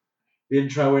least he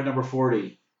didn't try wearing number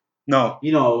 40. No.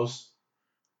 He knows.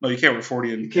 No, you can't wear 40.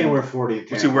 You can't wear 40 in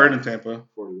Tampa. What's he wearing in Tampa?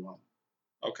 41.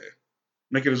 Okay,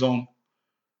 make it his own.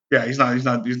 Yeah, he's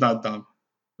not dumb.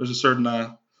 There's a certain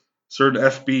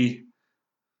FB.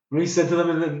 When he said to them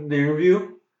in the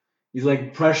interview, he's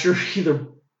like, pressure either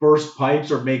bursts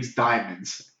pipes or makes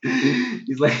diamonds.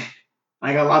 He's like,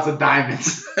 I got lots of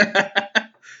diamonds.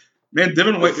 Man,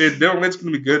 Devin White's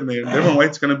gonna be good, man. Devin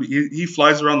White's gonna be. He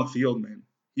flies around the field, man.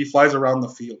 He flies around the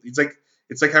field. It's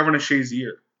like having a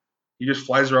Shazier. He just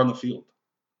flies around the field.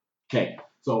 Okay,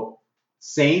 so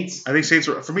Saints. I think Saints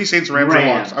Rams are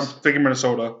locks. I'm taking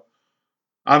Minnesota.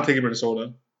 And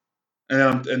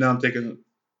then I'm taking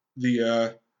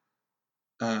the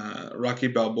Rocky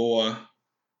Balboa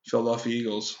Philadelphia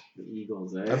Eagles. The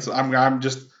Eagles, eh? I'm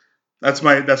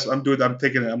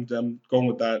taking it. I'm going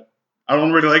with that. I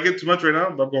don't really like it too much right now,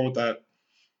 but I'm going with that.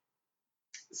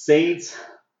 Saints,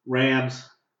 Rams,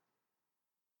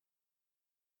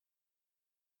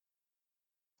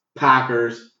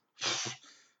 Packers,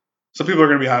 Some people are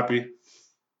gonna be happy.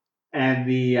 and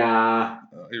the Here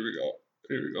we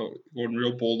go. Going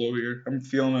real bold over here. I'm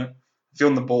feeling it.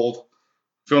 Feeling the bold.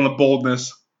 Feeling the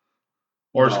boldness.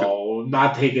 no,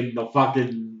 not taking the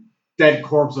fucking dead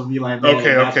corpse of Eli Manning.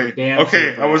 Okay. That's for damn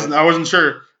Okay. sure, I wasn't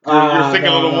sure. You're thinking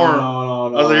a little more. No.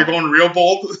 I was like, you're going real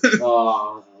bold.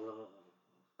 Oh,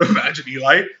 Imagine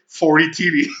Eli, 40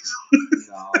 TDs.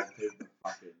 no, take the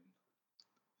fucking.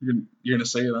 You're gonna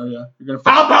say it, are you? You're gonna.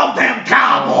 How about them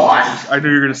Cowboys? I knew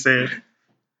you were gonna say it.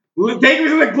 Take me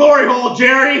to the glory hole,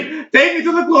 Jerry. Take me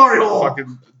to the glory hole.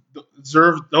 Fucking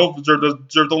Zerv.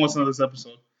 Don't listen to this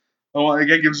episode. I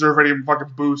can't give Zerv any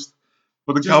fucking boost.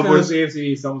 But the Just Cowboys. the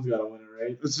AFC, someone's got to win it,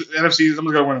 right? It's NFC.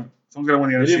 Someone's gotta win it. Someone's gotta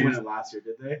win the They NFC. didn't win it last year,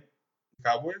 did they?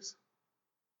 Cowboys.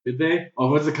 Did they? Oh,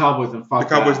 what's the Cowboys? Then fuck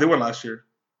The Cowboys. that. They won last year.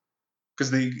 Because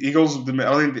the Eagles. I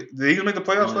don't think the Eagles made the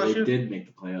playoffs No, last they year. did make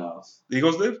the playoffs. The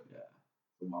Eagles did. Yeah,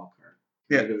 the wild card.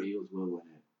 Yeah. The Eagles will win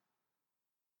it.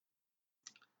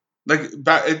 Like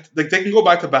they can go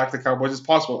back to back. The Cowboys. It's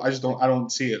possible. I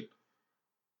don't see it.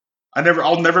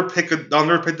 I'll never pick a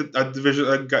division.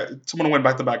 Someone to win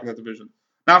back to back in that division.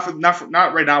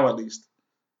 Not right now at least.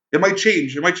 It might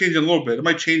change. It might change in a little bit. It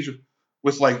might change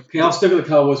with like. Okay, I'll stick with the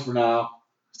Cowboys for now.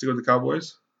 Stick with the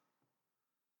Cowboys.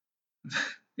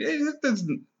 Yeah, there's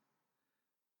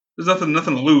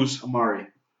nothing to lose. Amari.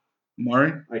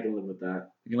 I can live with that.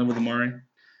 You can live with Amari.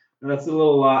 And that's a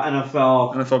little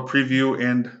NFL preview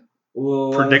and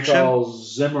prediction.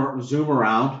 NFL zoom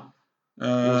around.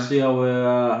 We'll see how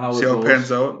it goes.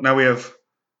 Pans out. Now we have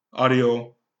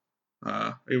audio.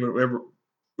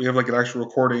 We have like an actual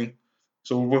recording.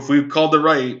 So if we called it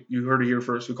right, you heard it here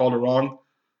first. We called it wrong.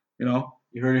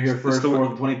 You heard it here first for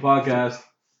the 20 podcast.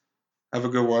 Have a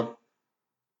good one.